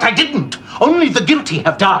Nine, but I didn't. Only the guilty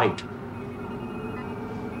have died.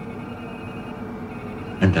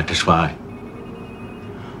 And that is why,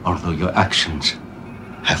 although your actions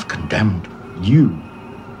have condemned you,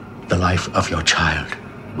 the life of your child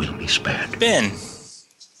will be spared. Ben,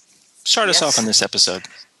 start us off on this episode.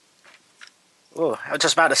 Oh, I was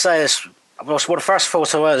just about to say this. Well, the first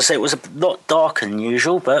thought was it was a lot darker than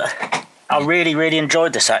usual, but I really, really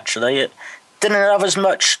enjoyed this, actually. It didn't have as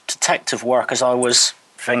much detective work as I was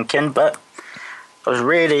thinking, but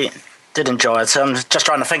I did enjoy it. So I'm just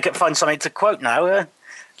trying to find something to quote now.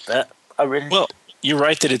 But I really... Well, you're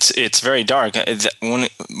right that it's very dark.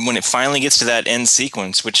 When it finally gets to that end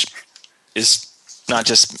sequence, which is not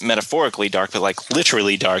just metaphorically dark, but like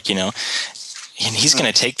literally dark, and he's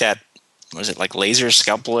going to take that, was it like laser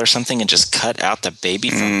scalpel or something, and just cut out the baby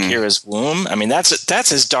from Kira's womb? I mean, that's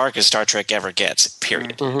as dark as Star Trek ever gets,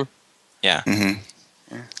 period. Mm-hmm. Yeah.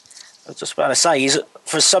 Mm-hmm. I was just about to say,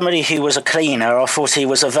 for somebody who was a cleaner, I thought he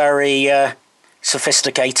was a very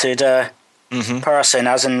sophisticated person,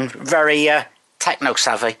 as in very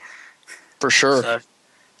techno-savvy. For sure. So,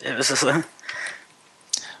 it was just,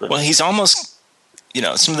 well, he's almost...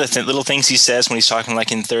 some of the little things he says when he's talking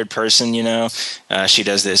like in third person, she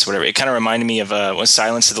does this, whatever. It kind of reminded me of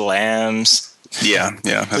Silence of the Lambs. Yeah.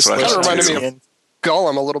 That's what I kind of reminded too. me of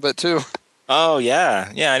Gollum a little bit too. Oh, yeah.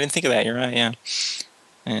 I didn't think of that. You're right,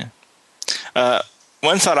 yeah.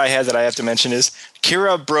 One thought I had that I have to mention is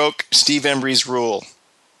Kira broke Steve Embry's rule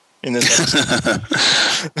in this episode.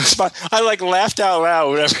 I laughed out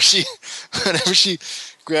loud whenever she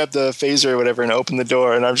grabbed the phaser or whatever and opened the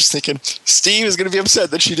door, and I'm just thinking Steve is going to be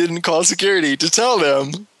upset that she didn't call security to tell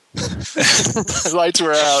them the lights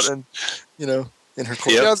were out, and in her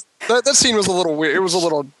court. Yeah, that scene was a little weird. It was a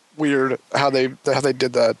little weird how they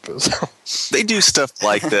did that. They do stuff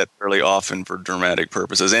like that fairly often for dramatic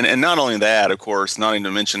purposes, and not only that, of course, not even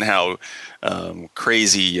to mention how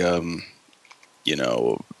crazy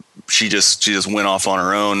she just went off on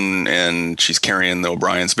her own, and she's carrying the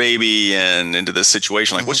O'Brien's baby and into this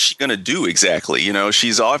situation. Like, what's she going to do exactly?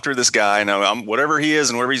 She's after this guy. Now, whatever he is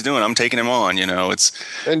and whatever he's doing, I'm taking him on. And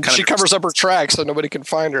she covers up her tracks so nobody can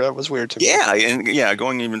find her. That was weird to me. Yeah, and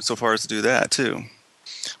going even so far as to do that too.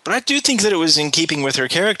 But I do think that it was in keeping with her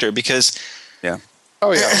character because, yeah.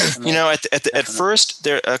 Oh yeah. At first,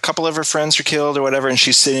 a couple of her friends are killed or whatever, and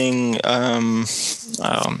she's sitting.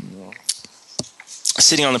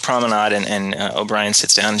 sitting on the promenade, and O'Brien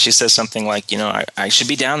sits down, and she says something like, I should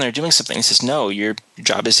be down there doing something. He says, no, your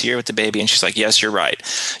job is here with the baby. And she's like, yes, you're right.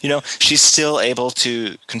 She's still able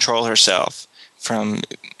to control herself from,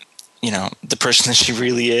 the person that she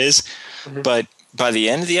really is. Mm-hmm. But by the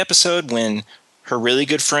end of the episode, when her really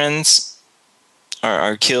good friends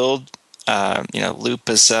are killed,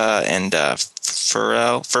 Lupus and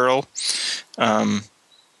Furl,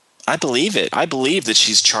 I believe it. I believe that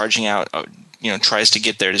she's charging out, tries to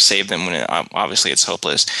get there to save them when obviously it's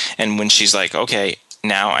hopeless. And when she's like, okay,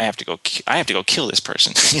 now I have to go kill this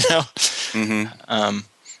person, Mm-hmm.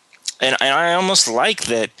 And I almost like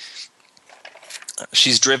that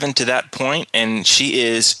she's driven to that point, and she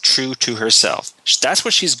is true to herself. That's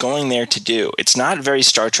what she's going there to do. It's not very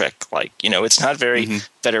Star Trek-like, it's not very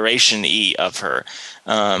Federation-y of her.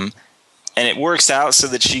 And it works out so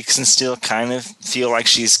that she can still kind of feel like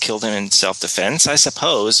she's killed him in self-defense, I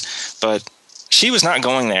suppose. But she was not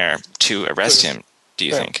going there to arrest him, do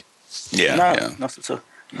you think? Yeah. No, not at all.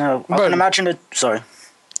 No, I can imagine it. Sorry.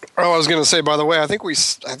 Oh, I was going to say, by the way, I think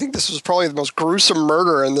this was probably the most gruesome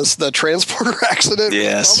murder in the transporter accident.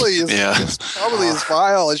 Yes. Probably as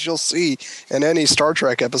vile as you'll see in any Star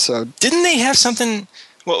Trek episode. Didn't they have something?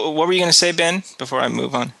 What were you going to say, Ben, before I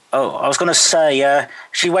move on? Oh, I was going to say, I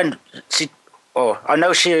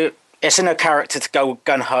know it's in her character to go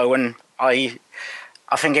gun-ho, and I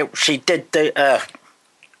think she did I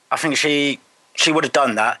think she would have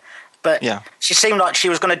done that. But she seemed like she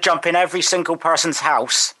was going to jump in every single person's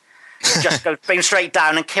house, just go beam straight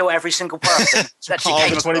down and kill every single person that she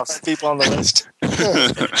came across. 25 people on the list.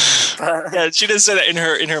 She does say that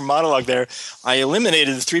in her monologue there. I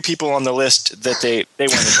eliminated the 3 people on the list that they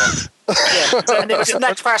wanted on. And it was the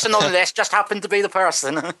next person on the list just happened to be the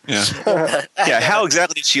person. How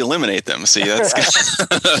exactly did she eliminate them? See, that's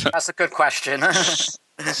that's a good question.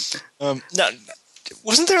 Now,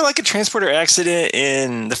 wasn't there like a transporter accident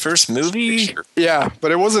in the first movie? Yeah,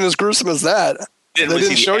 but it wasn't as gruesome as that. They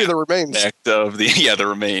didn't show you the remains. Of the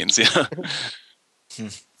remains, yeah.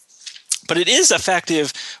 But it is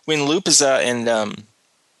effective when Lupiza and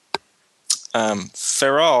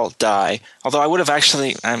Ferrall die. Although I would have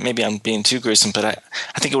actually, maybe I'm being too gruesome, but I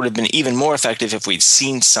think it would have been even more effective if we'd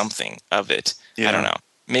seen something of it. Yeah. I don't know.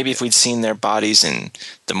 Maybe if we'd seen their bodies in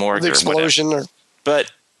the morgue, the explosion,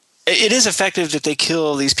 But it is effective that they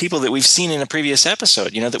kill these people that we've seen in a previous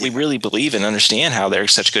episode, that we really believe and understand how they're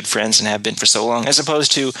such good friends and have been for so long, as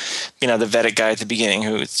opposed to, the Vedic guy at the beginning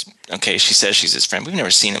who's, okay, she says she's his friend. We've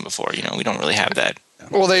never seen him before, we don't really have that.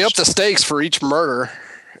 Well, they up the stakes for each murder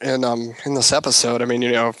in this episode. I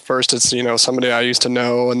mean, first it's, somebody I used to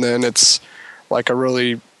know, and then it's like a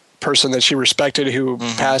really person that she respected who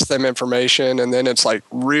passed them information, and then it's like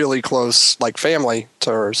really close, like family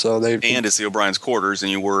to her. So and it's the O'Brien's quarters,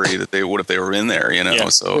 and you worry that what if they were in there,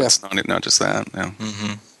 So it's not just that. Yeah.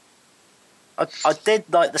 Mm-hmm. I did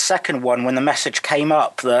like the second one when the message came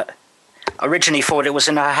up that I originally thought it was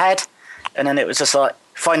in her head, and then it was just like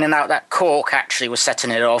finding out that Cork actually was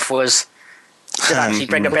setting it off was did actually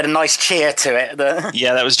bring a bit of nice cheer to it.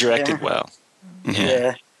 That was directed well. Mm-hmm.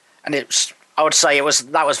 Yeah, and I would say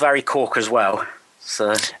that was very Cork as well.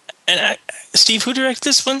 So, and Steve, who directed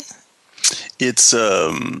this one? It's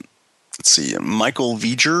let's see, Michael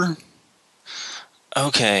Veger.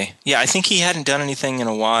 Okay, yeah, I think he hadn't done anything in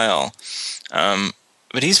a while,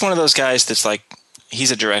 but he's one of those guys that's like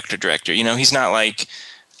he's a director. He's not like,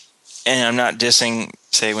 and I'm not dissing.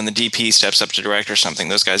 Say when the DP steps up to direct or something,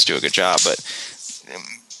 those guys do a good job, but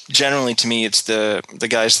generally to me, it's the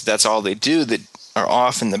guys that's all they do that are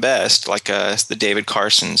often the best, like the David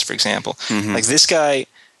Carsons, for example. Mm-hmm. Like this guy,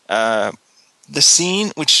 the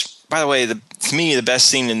scene, which, by the way, to me, the best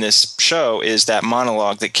scene in this show is that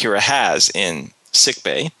monologue that Kira has in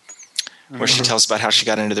sickbay, where she tells about how she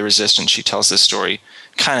got into the Resistance. She tells this story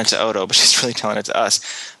kind of to Odo, but she's really telling it to us.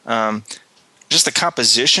 Just the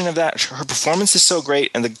composition of that, her performance is so great,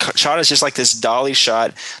 and the shot is just like this dolly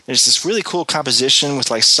shot. There's this really cool composition with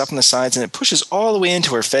like stuff on the sides, and it pushes all the way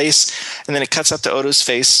into her face, and then it cuts up to Odo's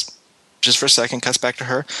face just for a second, cuts back to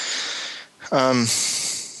her.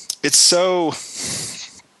 It's so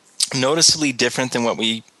noticeably different than what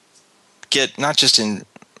we get, not just in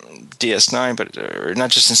DS9, or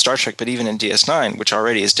not just in Star Trek, but even in DS9, which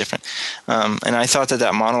already is different. And I thought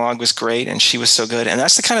that monologue was great, and she was so good. And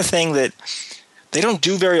that's the kind of thing that they don't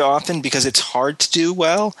do very often because it's hard to do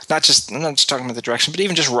well. I'm not just talking about the direction, but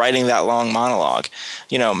even just writing that long monologue,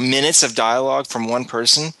 minutes of dialogue from one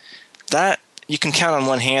person, that you can count on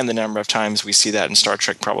one hand the number of times we see that in Star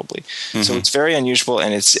Trek probably. Mm-hmm. So it's very unusual,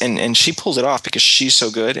 and and she pulled it off because she's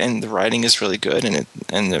so good, and the writing is really good, and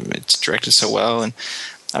it's directed so well, and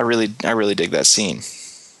I really dig that scene.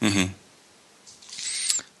 Mm-hmm.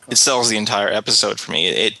 It sells the entire episode for me.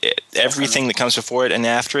 It everything that comes before it and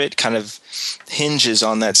after it kind of hinges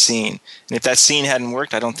on that scene. And if that scene hadn't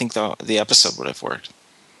worked, I don't think the episode would have worked.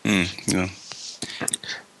 Yeah.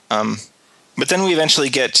 But then we eventually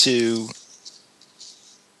get to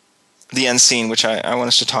the end scene, which I want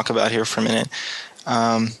us to talk about here for a minute.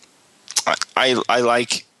 I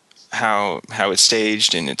like how it's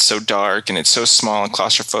staged, and it's so dark, and it's so small and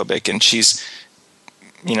claustrophobic, and she's,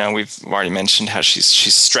 we've already mentioned how she's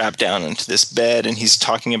strapped down into this bed, and he's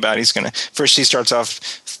talking about first he starts off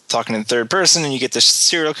talking in third person, and you get this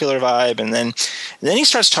serial killer vibe, and then he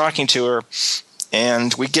starts talking to her,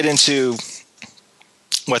 and we get into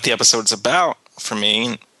what the episode's about for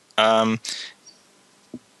me. And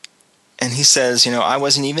he says, I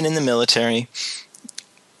wasn't even in the military.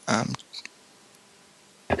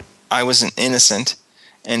 I was an innocent.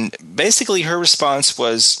 And basically her response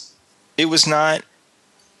was, it was not,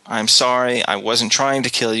 I'm sorry, I wasn't trying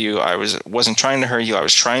to kill you, I wasn't trying to hurt you, I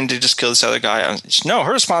was trying to just kill this other guy. No,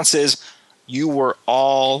 her response is, you were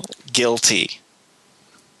all guilty.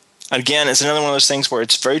 Again, it's another one of those things where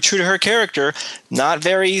it's very true to her character, not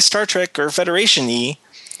very Star Trek or Federation-y,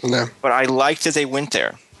 no. But I liked that they went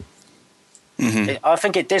there. Mm-hmm. I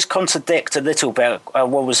think it does contradict a little bit.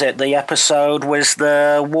 What was it? The episode was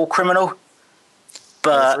the War Criminal,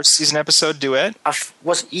 but the first season episode duet. I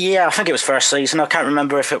think it was first season. I can't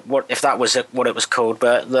remember if that was what it was called.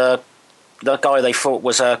 But the guy they thought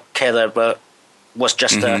was a killer, but was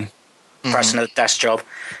just a person at a desk job.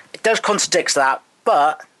 It does contradict that,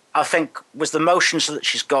 but I think with the emotions that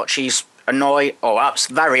she's got, she's annoyed or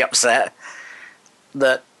very upset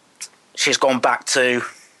that she's gone back to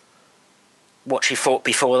what she thought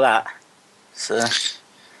before that. So,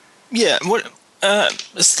 yeah. What,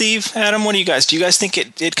 Steve, Adam? What do you guys think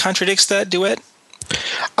it contradicts that duet?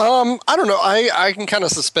 I don't know. I can kind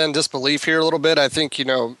of suspend disbelief here a little bit. I think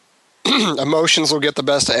emotions will get the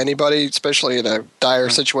best of anybody, especially in a dire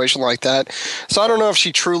situation like that. So I don't know if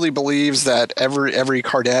she truly believes that every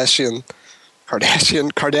Cardassian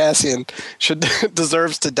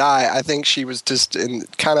deserves to die. I think she was just in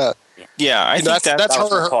kind of. Yeah, I think that's how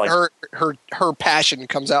her passion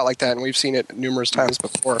comes out like that, and we've seen it numerous times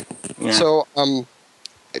before. Yeah. So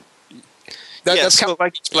that's kind of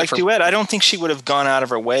like duet. I don't think she would have gone out of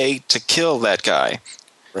her way to kill that guy.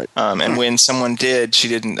 Right. And when someone did, she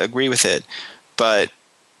didn't agree with it. But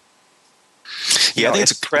I think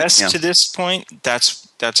it's pressed to this point. That's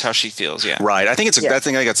how she feels. Yeah. Right. I think it's I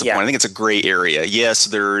think that's the point. I think it's a gray area. Yes,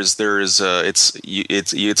 it's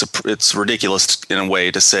ridiculous in a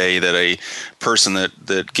way to say that a person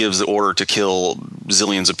that gives the order to kill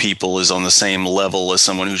zillions of people is on the same level as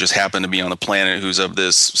someone who just happened to be on the planet who's of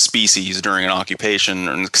this species during an occupation,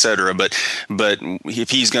 et cetera. But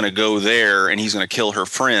if he's going to go there and he's going to kill her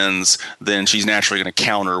friends, then she's naturally going to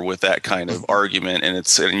counter with that kind of argument, and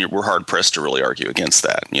we're hard pressed to really argue against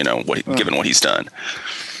that. Given what he's done.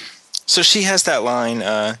 So she has that line,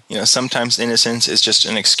 sometimes innocence is just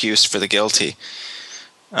an excuse for the guilty.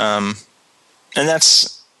 And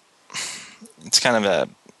it's kind of a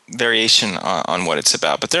variation on what it's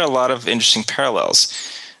about. But there are a lot of interesting parallels.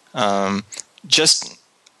 Just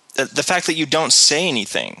the fact that you don't say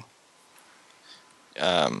anything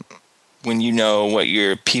when you know what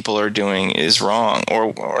your people are doing is wrong,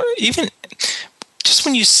 or even just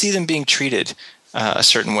when you see them being treated a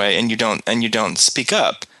certain way and you don't speak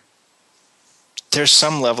up, there's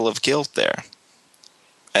some level of guilt there.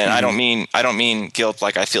 And I don't mean guilt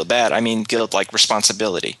like I feel bad. I mean guilt like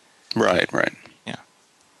responsibility. Right. Yeah.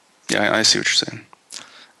 Yeah, I see what you're saying.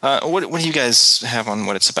 What do you guys have on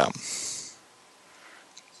what it's about?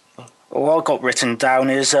 All I got written down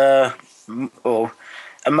is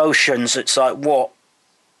emotions. It's like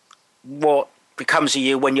what becomes of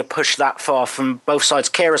you when you push that far from both sides,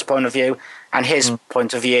 Kira's point of view and his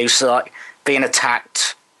point of view. So like being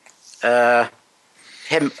attacked, him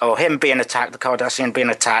being attacked, the Cardassian being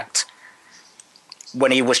attacked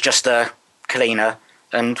when he was just a cleaner,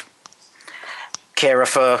 and Kira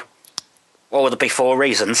for all the before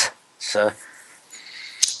reasons. So,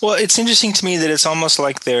 well, it's interesting to me that it's almost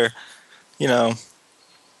like they're,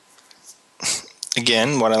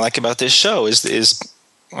 again, what I like about this show is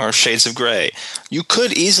our shades of gray. You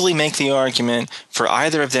could easily make the argument for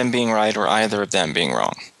either of them being right or either of them being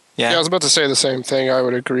wrong. Yeah, I was about to say the same thing. I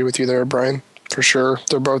would agree with you there, Brian, for sure.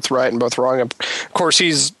 They're both right and both wrong. Of course,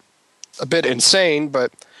 he's a bit insane,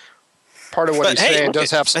 but part of what he's saying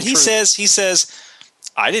does have some truth. He says,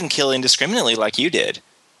 I didn't kill indiscriminately like you did.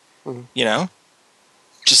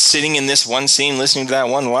 Just sitting in this one scene, listening to that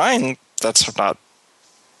one line, that's not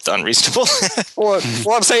unreasonable. Well,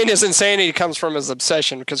 what I'm saying is insanity comes from his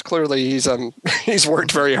obsession, because clearly he's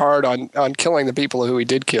worked very hard on killing the people who he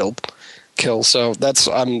did kill. So that's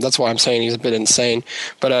why I'm saying he's a bit insane.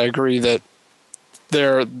 But I agree that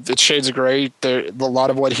it's shades of gray. A lot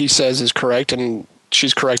of what he says is correct, and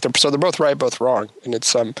she's correct. So they're both right, both wrong, and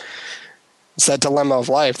it's that dilemma of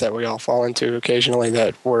life that we all fall into occasionally,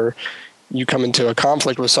 that where you come into a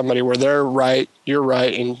conflict with somebody where they're right, you're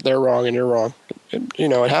right, and they're wrong, and you're wrong.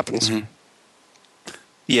 It happens. Mm-hmm.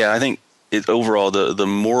 Yeah, I think overall the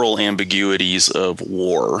moral ambiguities of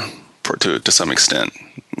war, to some extent,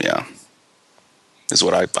 is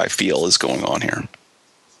what I feel is going on here.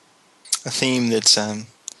 A theme that's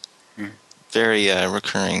very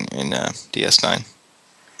recurring in DS9.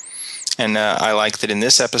 And I like that in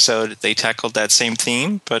this episode they tackled that same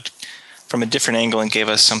theme, but from a different angle, and gave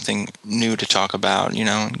us something new to talk about,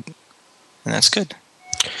 and that's good.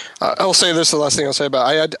 I'll say this, the last thing I'll say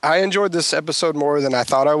about it. I enjoyed this episode more than I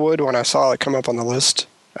thought I would when I saw it come up on the list.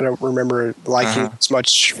 I don't remember liking it as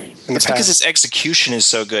much in the past. Because its execution is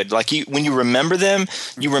so good. Like, when you remember them,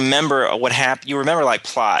 you remember what happened. You remember, like,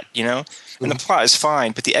 plot, And the plot is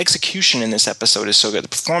fine, but the execution in this episode is so good. The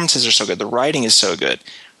performances are so good. The writing is so good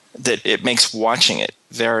that it makes watching it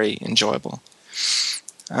very enjoyable.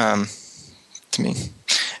 To me.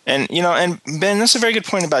 And, and Ben, that's a very good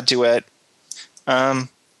point about Duet.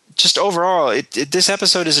 Just overall, this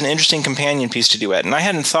episode is an interesting companion piece to Duet, and I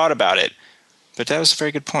hadn't thought about it, but that was a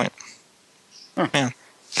very good point. Yeah.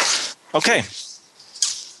 Okay.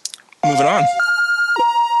 Moving on.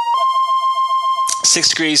 6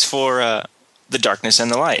 degrees for the darkness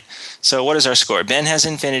and the light. So what is our score? Ben has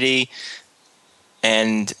infinity,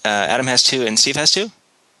 and Adam has 2, and Steve has 2?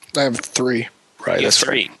 I have 3. Right, you have 3.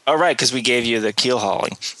 Right. Oh, right, because we gave you the keel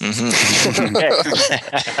hauling. Mm-hmm.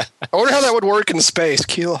 I wonder how that would work in space,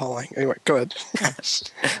 keel hauling. Anyway, go ahead. 1,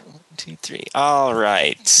 2, 3. All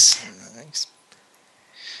right.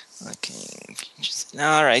 Okay.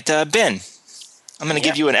 All right, Ben. I'm going to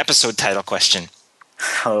give you an episode title question.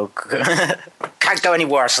 Oh, good. Can't go any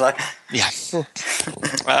worse, though. Yeah.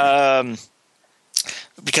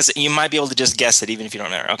 Because you might be able to just guess it, even if you don't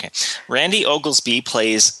know. Okay. Randy Oglesby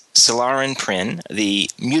plays Silaran Prin, the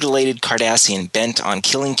mutilated Cardassian bent on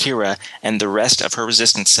killing Kira and the rest of her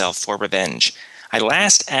resistance self for revenge. I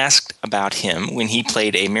last asked about him when he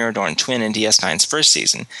played a Miradorn twin in DS9's first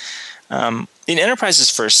season. In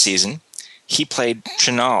Enterprise's first season, he played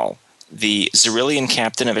Trinal, the Xyrillian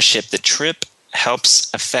captain of a ship that Trip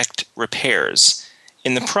helps effect repairs.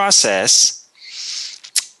 In the process,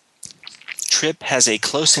 Trip has a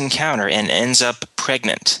close encounter and ends up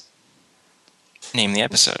pregnant. Name the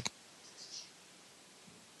episode.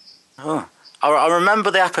 Oh, I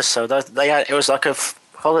remember the episode. It was like a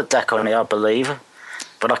holodeck on it, I believe,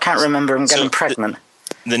 but I can't remember him getting pregnant.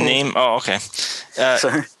 The name? Oh, okay.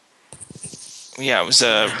 Yeah, it was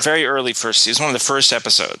a very early first. It was one of the first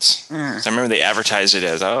episodes. Yeah. So I remember they advertised it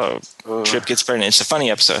as, Trip gets pregnant. It's a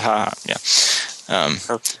funny episode. Ha. Yeah.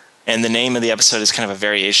 And the name of the episode is kind of a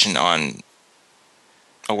variation on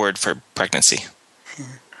a word for pregnancy.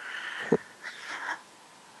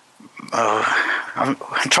 I'm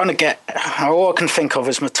trying to get. All I can think of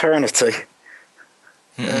is maternity.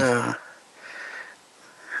 No.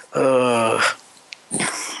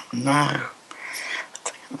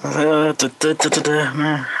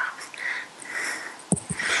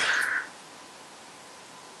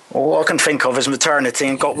 All I can think of is maternity,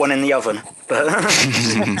 and got one in the oven, but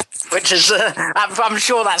which is I'm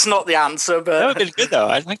sure that's not the answer. But that would be good though.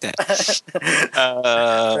 I like that.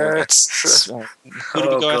 Who do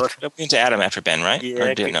we go into Adam after Ben, right? Yeah.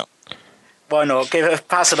 Or no? Why not?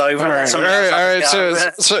 Pass it over. All right.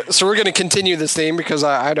 So we're going to continue this theme because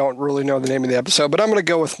I don't really know the name of the episode, but I'm going to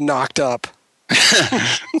go with Knocked Up.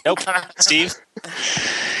 Nope. Steve?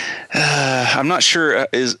 I'm not sure.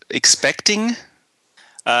 Is Expecting?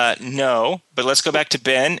 No, but let's go back to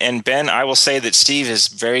Ben. And Ben, I will say that Steve is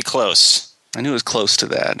very close. I knew it was close to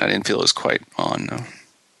that. I didn't feel it was quite on, no.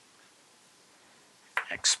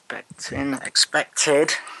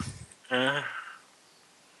 Expected.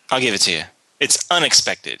 I'll give it to you. It's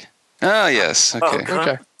Unexpected. Ah, yes. Okay.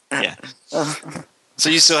 Okay. Yeah. So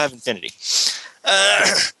you still have infinity.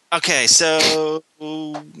 Okay, so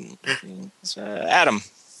Adam.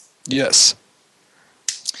 Yes.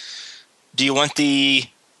 Do you want the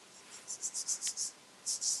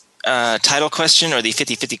title question or the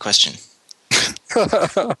 50-50 question? I'll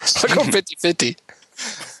go 50-50.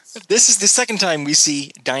 This is the second time we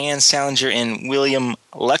see Diane Salinger and William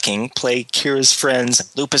Lucking play Kira's friends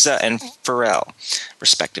Lupiza and Pharrell,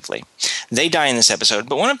 respectively. They die in this episode,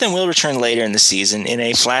 but one of them will return later in the season in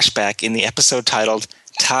a flashback in the episode titled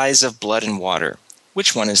Ties of Blood and Water.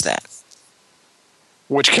 Which one is that?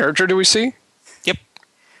 Which character do we see? Yep.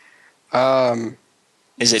 Um,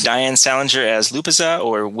 Is it Diane Salinger as Lupiza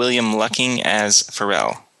or William Lucking as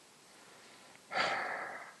Pharrell?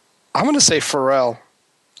 I'm going to say Pharrell.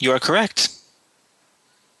 You are correct.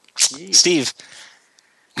 Steve,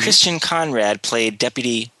 Christian Conrad played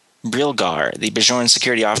Deputy Brilgar, the Bajoran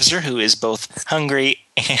security officer who is both hungry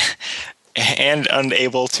and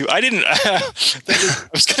unable to. I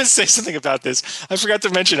was going to say something about this. I forgot to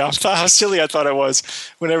mention how silly I thought it was.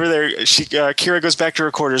 Whenever Kira goes back to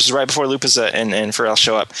her quarters right before Lupiza and Pharrell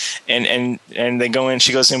show up, and they go in.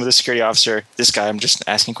 She goes in with the security officer. This guy I'm just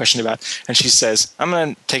asking a question about, and she says, "I'm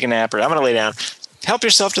going to take a nap, or I'm going to lay down. Help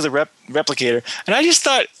yourself to the replicator." And I just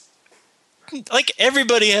thought, like,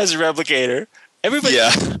 everybody has a replicator. Everybody,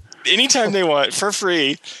 anytime they want for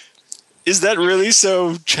free. Is that really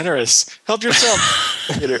so generous? Help yourself.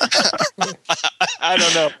 I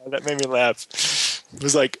don't know. That made me laugh. It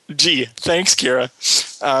was like, gee, thanks, Kira.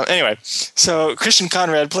 Anyway, so Christian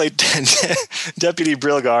Conrad played Deputy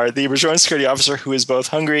Brilgar, the Bajoran security officer who is both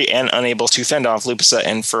hungry and unable to fend off Lupiza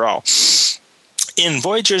and Pharrell. In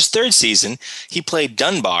Voyager's third season, he played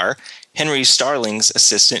Dunbar, Henry Starling's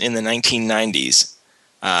assistant in the 1990s,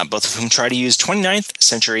 both of whom try to use 29th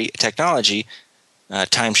century technology,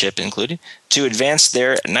 time ship included, to advance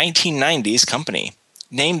their 1990s company.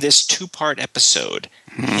 Name this two-part episode.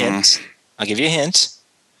 Hint. I'll give you a hint.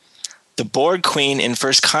 The Borg Queen in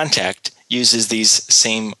First Contact uses these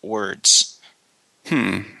same words.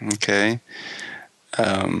 Okay.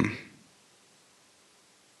 In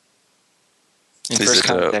First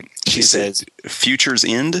Contact, she says, Future's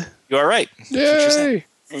End? You are right. Yay!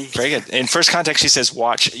 Very good. In First Contact, she says,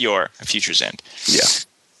 watch your future's end. Yeah.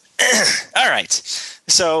 All right.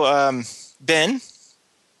 So, Ben,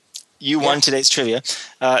 you won today's trivia.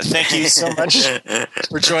 Thank you so much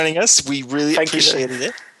for joining us. We really appreciated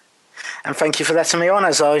it. And thank you for letting me on,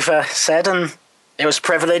 as I've said. And it was a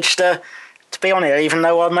privilege to be on here, even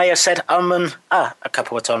though I may have said and a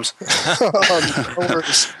couple of times.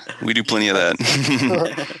 We do plenty of that.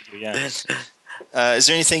 Yeah. Is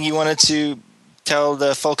there anything you wanted to tell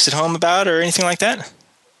the folks at home about or anything like that?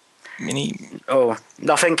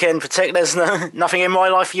 Nothing in particular. There's nothing in my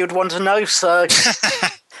life you'd want to know. So,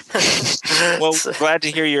 well, glad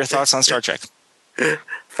to hear your thoughts on Star Trek.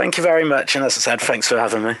 Thank you very much, and as I said, thanks for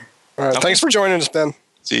having me. All right, thanks for joining us, Ben.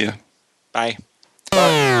 See ya. Bye.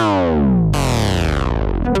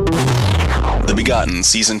 The Begotten,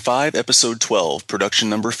 Season 5, Episode 12, Production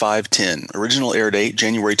Number 510. Original air date,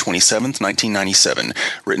 January 27th, 1997.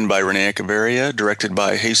 Written by Renee Caveria, directed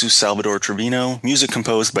by Jesus Salvador Trevino, music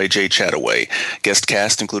composed by Jay Chataway. Guest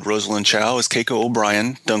cast include Rosalind Chow as Keiko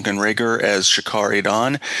O'Brien, Duncan Rager as Shakar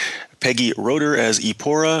Adan, Peggy Roeder as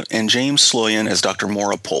Ipora, and James Sloyan as Dr.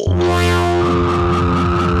 Maura Pohl.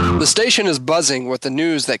 The station is buzzing with the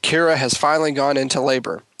news that Kira has finally gone into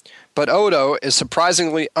labor. But Odo is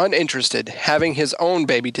surprisingly uninterested, having his own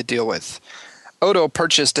baby to deal with. Odo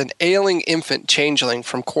purchased an ailing infant changeling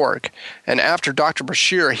from Quark, and after Dr.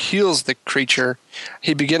 Bashir heals the creature,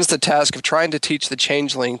 he begins the task of trying to teach the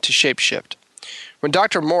changeling to shapeshift. When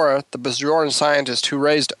Dr. Maura, the Bajoran scientist who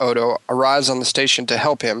raised Odo, arrives on the station to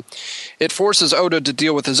help him, it forces Odo to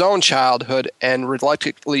deal with his own childhood and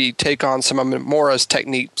reluctantly take on some of Maura's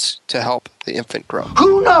techniques to help the infant grow.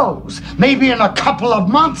 Who knows? Maybe in a couple of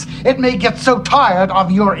months it may get so tired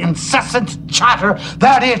of your incessant chatter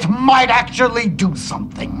that it might actually do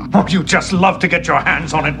something. Oh, you'd just love to get your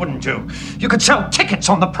hands on it, wouldn't you? You could sell tickets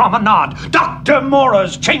on the promenade. Dr.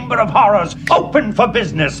 Maura's Chamber of Horrors, open for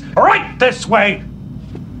business. Right this way.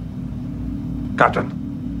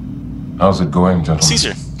 Captain. How's it going, gentlemen?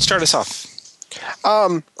 Caesar, start us off.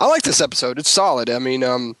 I like this episode. It's solid. I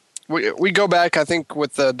mean, we go back, I think,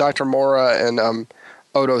 with the Dr. Maura and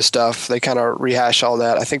Odo stuff. They kind of rehash all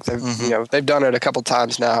that. I think they've done it a couple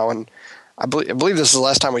times now, and I believe this is the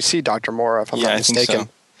last time we see Dr. Maura, if I'm not mistaken. Think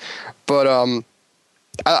so. But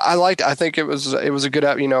I liked. I think it was a good.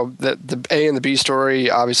 The A and the B story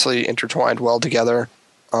obviously intertwined well together.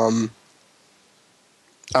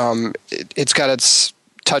 It's got its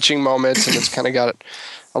touching moments, and it's kind of got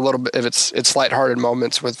a little bit of its lighthearted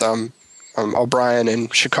moments with O'Brien and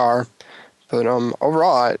Shakar. But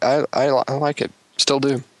overall, I like it. Still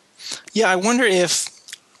do. Yeah, I wonder if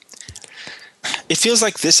it feels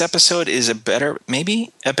like this episode is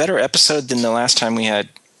maybe a better episode than the last time we had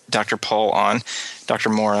Dr.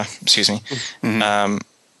 Maura, excuse me. Mm-hmm.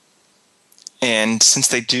 And since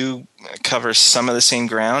they do cover some of the same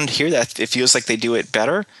ground here, that it feels like they do it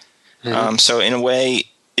better. Mm-hmm. So in a way,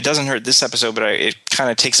 it doesn't hurt this episode, but it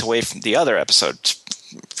kind of takes away from the other episode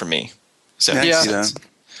for me. So I Yeah. see that.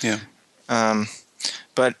 Yeah.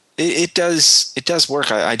 But it does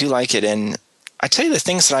work. I do like it, and I tell you the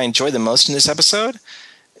things that I enjoy the most in this episode.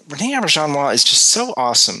 René Auberjonois is just so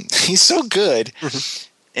awesome. He's so good,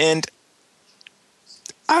 and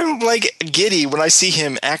I'm like giddy when I see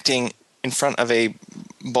him acting in front of a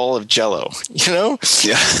bowl of Jell-O. You know,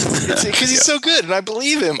 Yeah. because he's so good, and I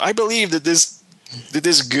believe him. I believe that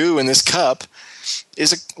this goo in this cup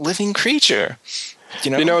is a living creature.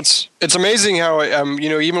 You know, it's amazing how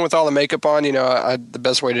even with all the makeup on, the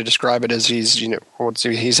best way to describe it is he's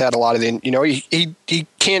had a lot of he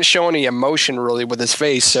can't show any emotion really with his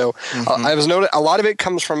face. So I was noticing a lot of it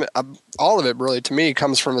comes from all of it really to me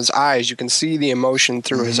comes from his eyes. You can see the emotion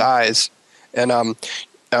through his eyes, and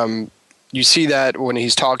you see that when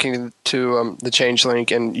he's talking to the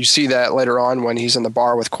Changeling, and you see that later on when he's in the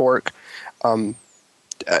bar with Quark.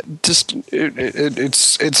 I'd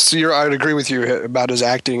agree with you about his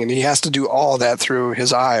acting, and he has to do all that through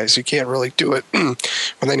his eyes. He can't really do it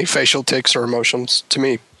with any facial tics or emotions, to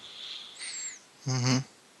me.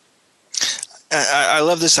 I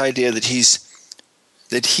love this idea that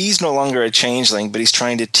he's no longer a changeling, but he's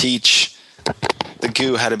trying to teach the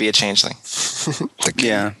goo how to be a changeling.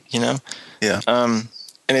 Yeah. You know? Yeah. And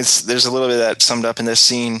there's a little bit of that summed up in this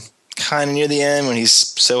scene kind of near the end when he's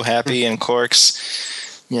so happy and Quark's,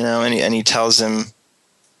 and he tells him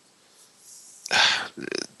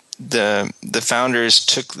the founders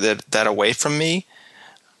took that away from me,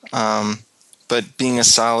 but being a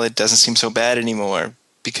solid doesn't seem so bad anymore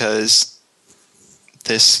because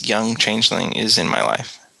this young changeling is in my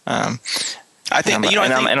life. I think,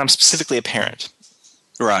 I'm specifically a parent.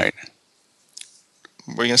 Right.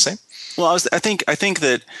 What were you gonna say? Well, I think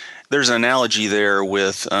that there's an analogy there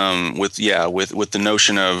with the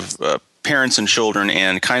notion of parents and children,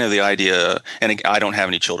 and kind of the idea, and I don't have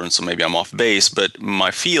any children, so maybe I'm off base, but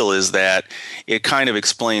my feel is that it kind of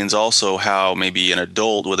explains also how maybe an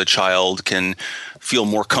adult with a child can feel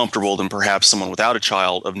more comfortable than perhaps someone without a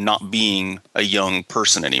child of not being a young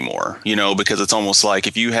person anymore, because it's almost like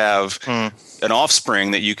if you have an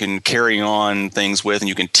offspring that you can carry on things with and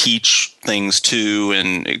you can teach things to,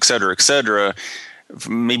 and et cetera,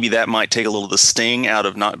 maybe that might take a little of the sting out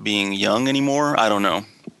of not being young anymore. I don't know.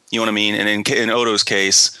 You know what I mean? And in Odo's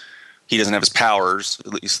case, he doesn't have his powers,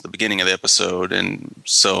 at least at the beginning of the episode, and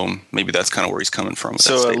so maybe that's kind of where he's coming from.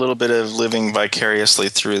 So a little bit of living vicariously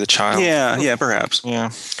through the child. Yeah, perhaps.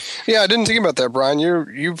 Yeah, I didn't think about that, Brian.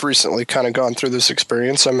 You've recently kind of gone through this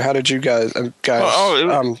experience. How did you guys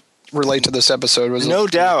relate to this episode? No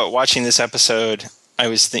doubt, watching this episode, I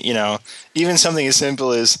was even something as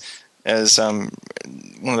simple as one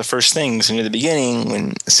of the first things near the beginning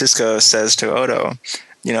when Sisko says to Odo,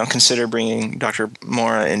 consider bringing Dr.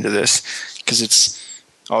 Mora into this because it's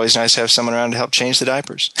always nice to have someone around to help change the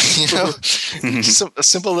diapers. So a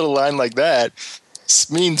simple little line like that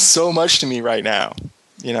means so much to me right now.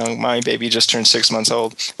 My baby just turned 6 months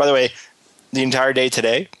old. By the way, the entire day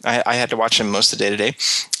today, I had to watch him most of the day today.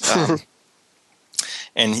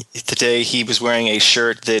 And today he was wearing a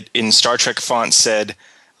shirt that in Star Trek font said,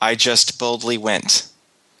 "I just boldly went."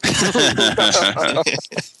 I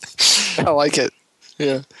like it.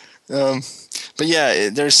 Yeah. But yeah,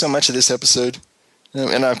 there's so much of this episode.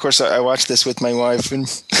 And of course I watched this with my wife and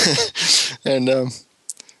the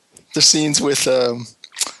scenes with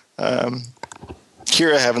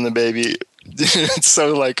Kira having the baby. It's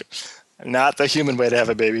so not the human way to have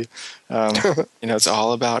a baby. It's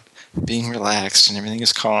all about being relaxed and everything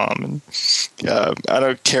is calm. And I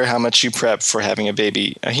don't care how much you prep for having a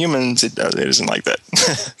baby. Humans, it isn't like that.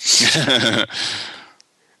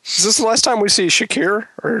 Is this the last time we see Shakir,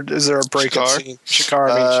 or is there a breakup scene?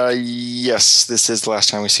 Shakar. Yes, this is the last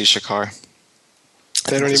time we see Shakar.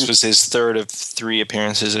 This was his third of 3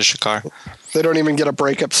 appearances as Shakar. They don't even get a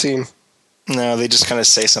breakup scene. No, they just kind of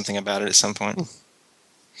say something about it at some point.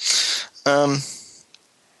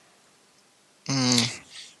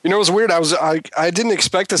 It was weird. I didn't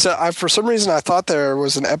expect this. For some reason, I thought there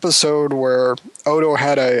was an episode where Odo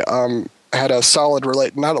had a solid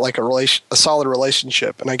a solid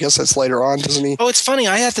relationship, and I guess that's later on, doesn't he? Oh, it's funny.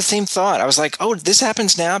 I had the same thought. I was like, "Oh, this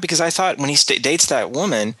happens now," because I thought when he dates that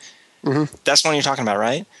woman, that's the one you're talking about,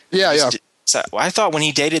 right? Yeah. So I thought when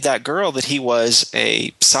he dated that girl that he was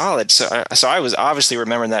a solid. So I was obviously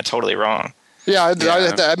remembering that totally wrong. Yeah, I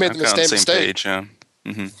made the same mistake. Page, yeah.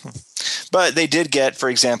 But they did get, for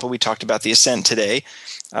example, we talked about the Ascent today,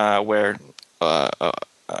 where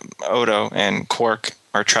Odo and Quark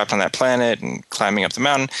are trapped on that planet and climbing up the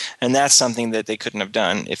mountain, and that's something that they couldn't have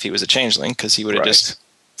done if he was a changeling, because he would have just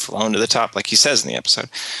flown to the top, like he says in the episode.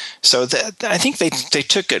 So I think they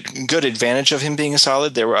took a good advantage of him being a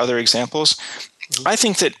solid. There were other examples. I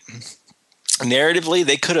think that narratively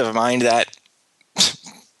they could have mined that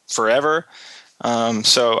forever.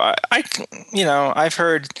 So I've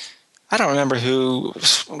heard, I don't remember who,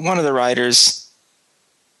 one of the writers,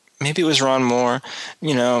 maybe it was Ron Moore,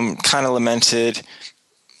 kind of lamented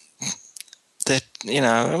that,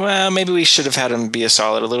 well, maybe we should have had him be a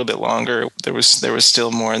solid a little bit longer. There was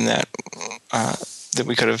still more in that that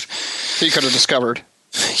we could have. He could have discovered.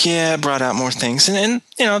 Yeah, brought out more things, and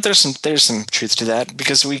there's some truth to that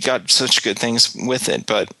because we got such good things with it.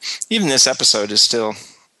 But even this episode is still,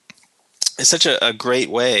 it's such a great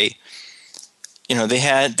way. They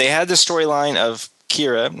had the storyline of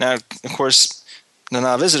Kira. Now, of course,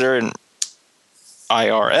 Nana Visitor and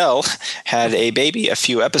IRL had a baby a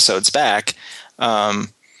few episodes back,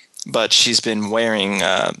 but she's been wearing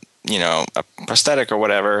a prosthetic or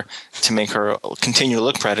whatever to make her continue to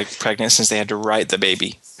look pregnant since they had to write the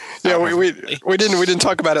baby. Yeah, we didn't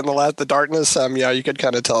talk about it in the darkness. You could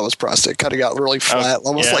kind of tell it was prosthetic. Kind of got really flat,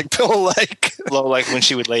 almost like pillow-like. Like when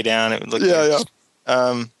she would lay down, it would look.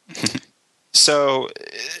 Yeah. So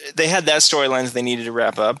they had that storyline that they needed to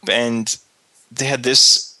wrap up, and they had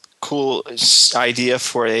this cool idea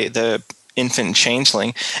for the infant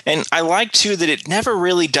changeling. And I like, too, that it never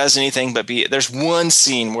really does anything but there's one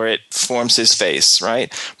scene where it forms his face,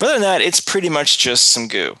 right? But other than that, it's pretty much just some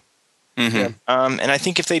goo. Mm-hmm. And I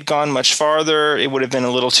think if they'd gone much farther, it would have been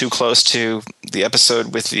a little too close to the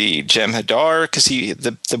episode with the Jem'Hadar, because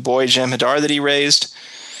the boy Jem'Hadar that he raised.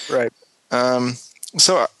 Right.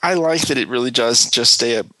 So I like that it really does just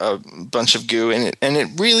stay a bunch of goo, and it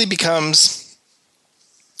really becomes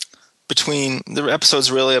between the episodes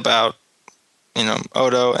really about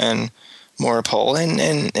Odo and Morapol,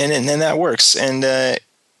 and that works. And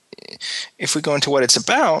if we go into what it's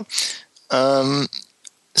about,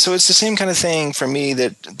 so it's the same kind of thing for me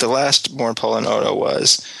that the last Morapol and Odo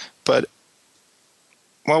was, but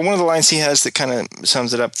one of the lines he has that kind of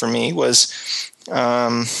sums it up for me was.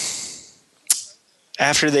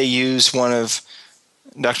 After they use one of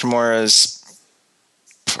Dr. Mora's,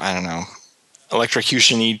 I don't know,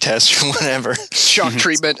 electrocution-y test or whatever, shock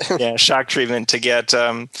treatment. Yeah, shock treatment to get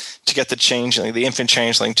the changeling, the infant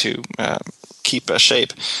changeling, to keep a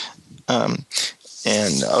shape. And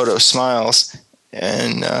Odo smiles,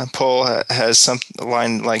 and Pol has some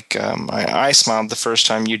line like, "I smiled the first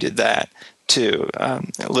time you did that too.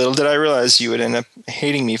 Little did I realize you would end up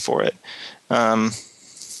hating me for it."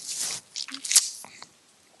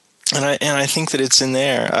 And I think that it's in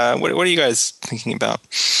there. What are you guys thinking about?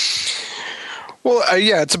 Well,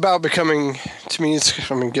 it's about becoming. To me,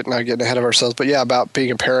 getting ahead of ourselves, but about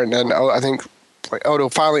being a parent. And I think Odo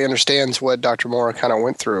finally understands what Dr. Mora kind of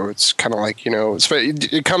went through. It's kind of like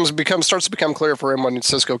it starts to become clear for him when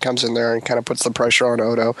Sisko comes in there and kind of puts the pressure on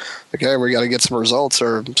Odo. Like, hey, we got to get some results,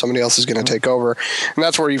 or somebody else is going to take over. And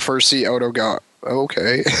that's where you first see Odo go,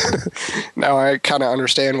 okay, now I kind of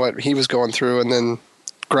understand what he was going through, and then.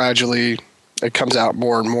 Gradually, it comes out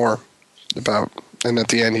more and more about, and at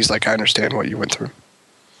the end, he's like, "I understand what you went through."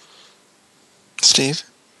 Steve,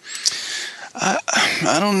 I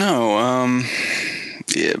don't know.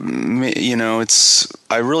 It's.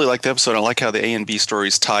 I really like the episode. I like how the A and B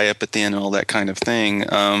stories tie up at the end and all that kind of thing.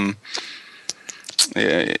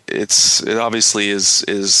 It obviously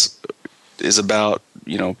is about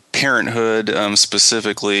parenthood,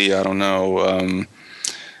 specifically. I don't know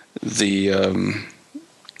the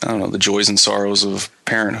joys and sorrows of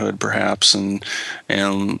parenthood, perhaps, and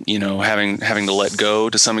having to let go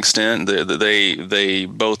to some extent. They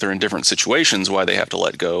both are in different situations why they have to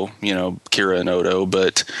let go. Kira and Odo,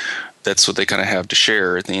 but that's what they kind of have to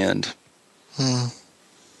share at the end. Well,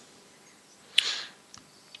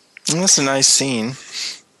 that's a nice scene.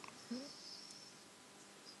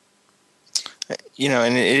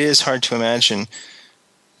 And it is hard to imagine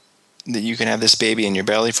that you can have this baby in your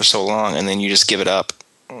belly for so long and then you just give it up.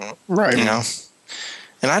 Right.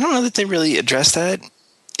 And I don't know that they really address that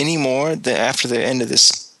anymore after the end of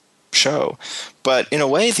this show. But in a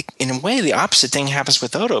way, the opposite thing happens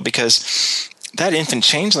with Odo, because that infant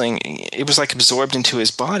changeling, it was like absorbed into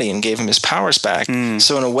his body and gave him his powers back.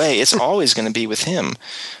 So in a way, it's always going to be with him,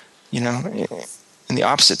 and the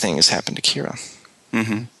opposite thing has happened to Kira.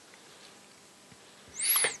 Mm-hmm.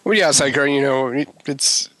 Well, yeah, it's like,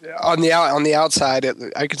 it's on the outside.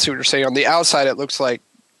 I can see what you're saying. On the outside, it looks like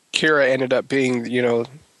Kira ended up being,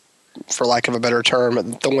 for lack of a better term,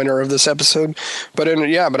 the winner of this episode. But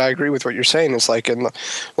I agree with what you're saying. It's like in the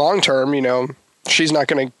long term, she's not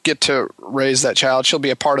going to get to raise that child. She'll be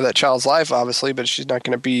a part of that child's life, obviously, but she's not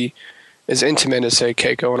going to be as intimate as, say,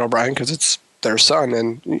 Keiko and O'Brien, because it's their son.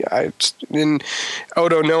 And in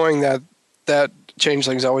Odo knowing that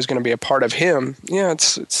changeling's always going to be a part of him, yeah,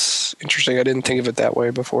 it's interesting. I didn't think of it that way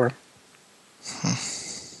before.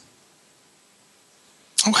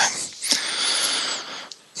 Okay.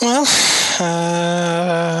 Well,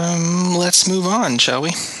 let's move on, shall we?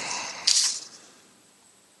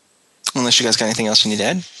 Unless you guys got anything else you need to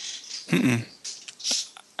add? Mm-mm.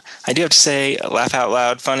 I do have to say, laugh out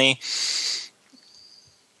loud, funny.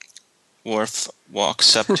 Worf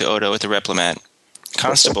walks up to Odo with the replimat.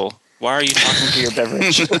 Constable, why are you talking to your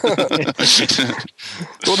beverage?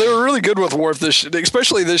 Well, they were really good with Worf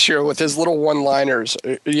especially this year with his little one-liners.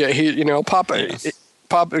 Yeah, he,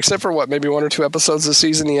 Pop, except for maybe 1 or 2 episodes this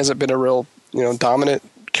season, he hasn't been a real, dominant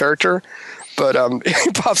character. But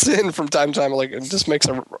he pops in from time to time, and just makes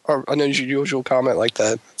an unusual comment like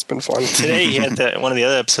that. It's been fun. Today, he had one of the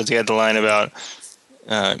other episodes. He had the line about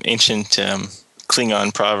ancient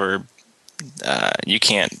Klingon proverb: "You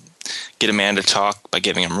can't get a man to talk by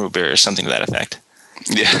giving him root beer," or something to that effect.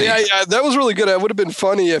 Yeah, that was really good. It would have been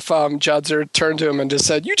funny if Jadzir turned to him and just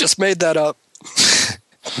said, "You just made that up."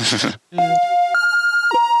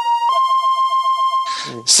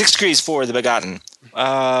 6 degrees for the Begotten.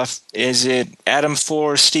 Is it Adam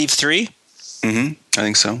 4, Steve 3? Mm-hmm. I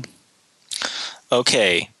think so.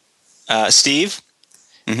 Okay. Steve?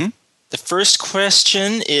 Mm-hmm. The first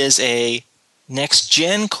question is a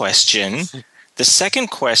next-gen question. The second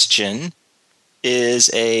question is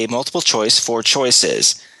a multiple choice, 4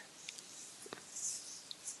 choices.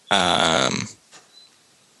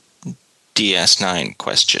 DS9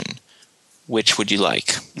 question. Which would you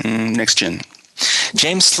like? Next gen.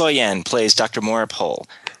 James Sloyan plays Dr. Morapole.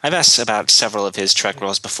 I've asked about several of his Trek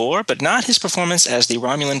roles before, but not his performance as the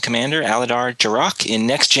Romulan commander Aladar Jarok in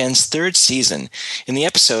Next Gen's 3rd season. In the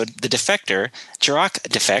episode The Defector, Jarok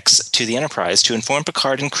defects to the Enterprise to inform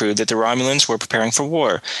Picard and crew that the Romulans were preparing for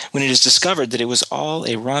war. When it is discovered that it was all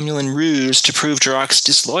a Romulan ruse to prove Jarok's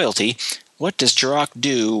disloyalty, what does Jarok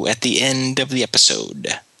do at the end of the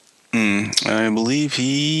episode? I believe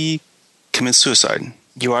he commits suicide.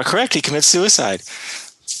 You are correct. He commits suicide.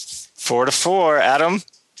 4-4, Adam.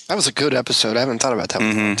 That was a good episode. I haven't thought about that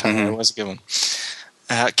one in a long time. It was a good one.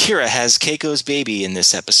 Kira has Keiko's baby in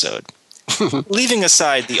this episode. Leaving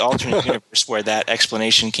aside the alternate universe where that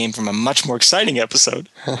explanation came from a much more exciting episode,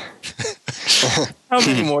 how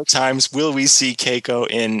many more times will we see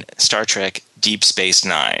Keiko in Star Trek Deep Space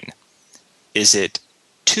Nine? Is it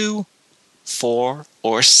 2, 4,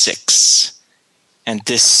 or 6? And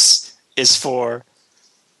this is for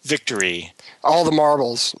victory. All the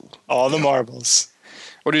marbles. All the marbles.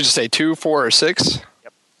 What did you say, 2, 4, or 6?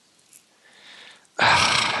 Yep.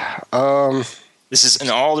 This is in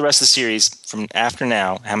all the rest of the series from after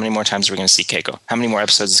now. How many more times are we going to see Keiko? How many more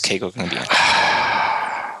episodes is Keiko going to be in?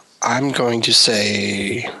 I'm going to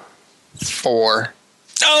say 4.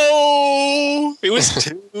 Oh! It was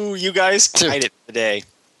 2. You guys tied it today.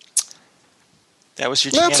 That was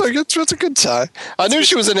your chance. That's a good tie. I knew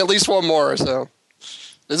she was in at least one more, so.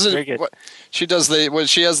 Very good. She does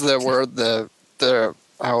she has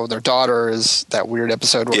how their daughter is that weird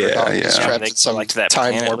episode where her daughter is trapped in some that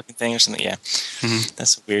time planet warp looking thing or something. Yeah,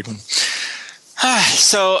 That's a weird one.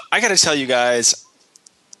 So I got to tell you guys,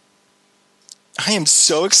 I am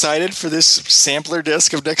so excited for this sampler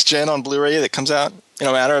disc of Next Gen on Blu-ray that comes out in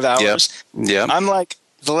a matter of hours. Yeah. I'm like,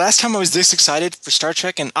 the last time I was this excited for Star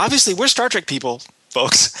Trek, and obviously we're Star Trek people,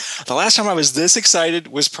 folks. The last time I was this excited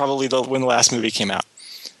was probably when the last movie came out.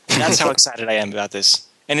 That's how excited I am about this.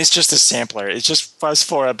 And it's just a sampler. It just was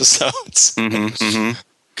 4 episodes.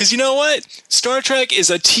 Because you know what? Star Trek is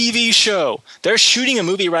a TV show. They're shooting a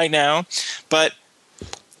movie right now, but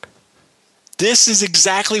this is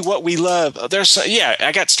exactly what we love.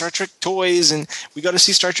 I got Star Trek toys, and we go to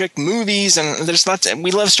see Star Trek movies, and there's lots. And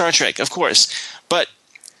we love Star Trek, of course. But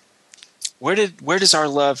where does our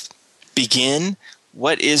love begin?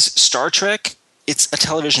 What is Star Trek? It's a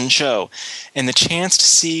television show, and the chance to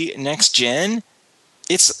see Next Gen.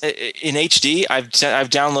 It's in HD. I've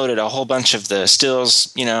downloaded a whole bunch of the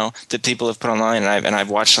stills, that people have put online, and I've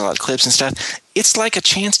watched a lot of clips and stuff. It's like a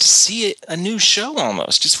chance to see a new show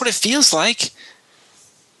almost. It's what it feels like.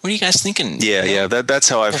 What are you guys thinking? Yeah. That's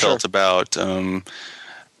how I felt about the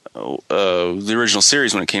original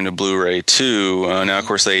series when it came to Blu-ray too. Now, of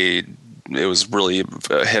course, it was really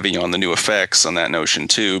heavy on the new effects on that notion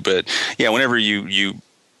too. But yeah, whenever you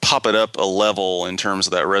pop it up a level in terms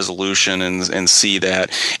of that resolution and see that.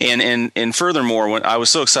 And furthermore, when I was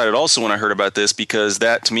so excited also when I heard about this, because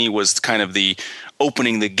that to me was kind of the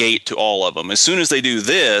opening the gate to all of them. As soon as they do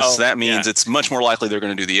this, that means it's much more likely they're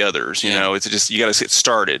going to do the others. You know, it's just you got to get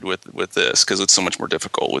started with this because it's so much more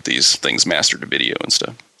difficult with these things mastered to video and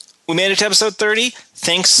stuff. We made it to episode 30.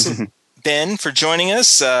 Thanks, Ben, for joining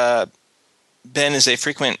us. Ben is a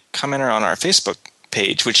frequent commenter on our Facebook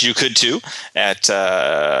page, which you could too, at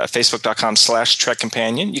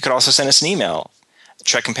facebook.com/TrekCompanion. You could also send us an email,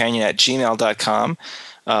 trekcompanion@gmail.com.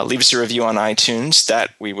 Leave us a review on iTunes.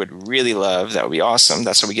 That we would really love. That would be awesome.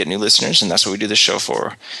 That's how we get new listeners, and that's what we do the show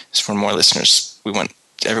for, is for more listeners. We want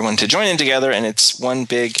everyone to join in together, and it's one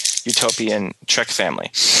big utopian Trek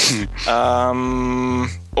family.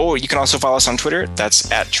 Or you can also follow us on Twitter. That's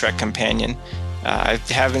 @TrekCompanion. I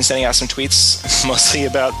have been sending out some tweets, mostly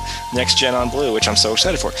about Next Gen on Blue, which I'm so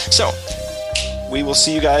excited for. So, we will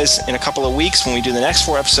see you guys in a couple of weeks when we do the next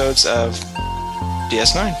 4 episodes of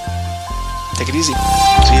DS9. Take it easy.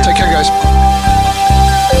 See you. Take care, guys.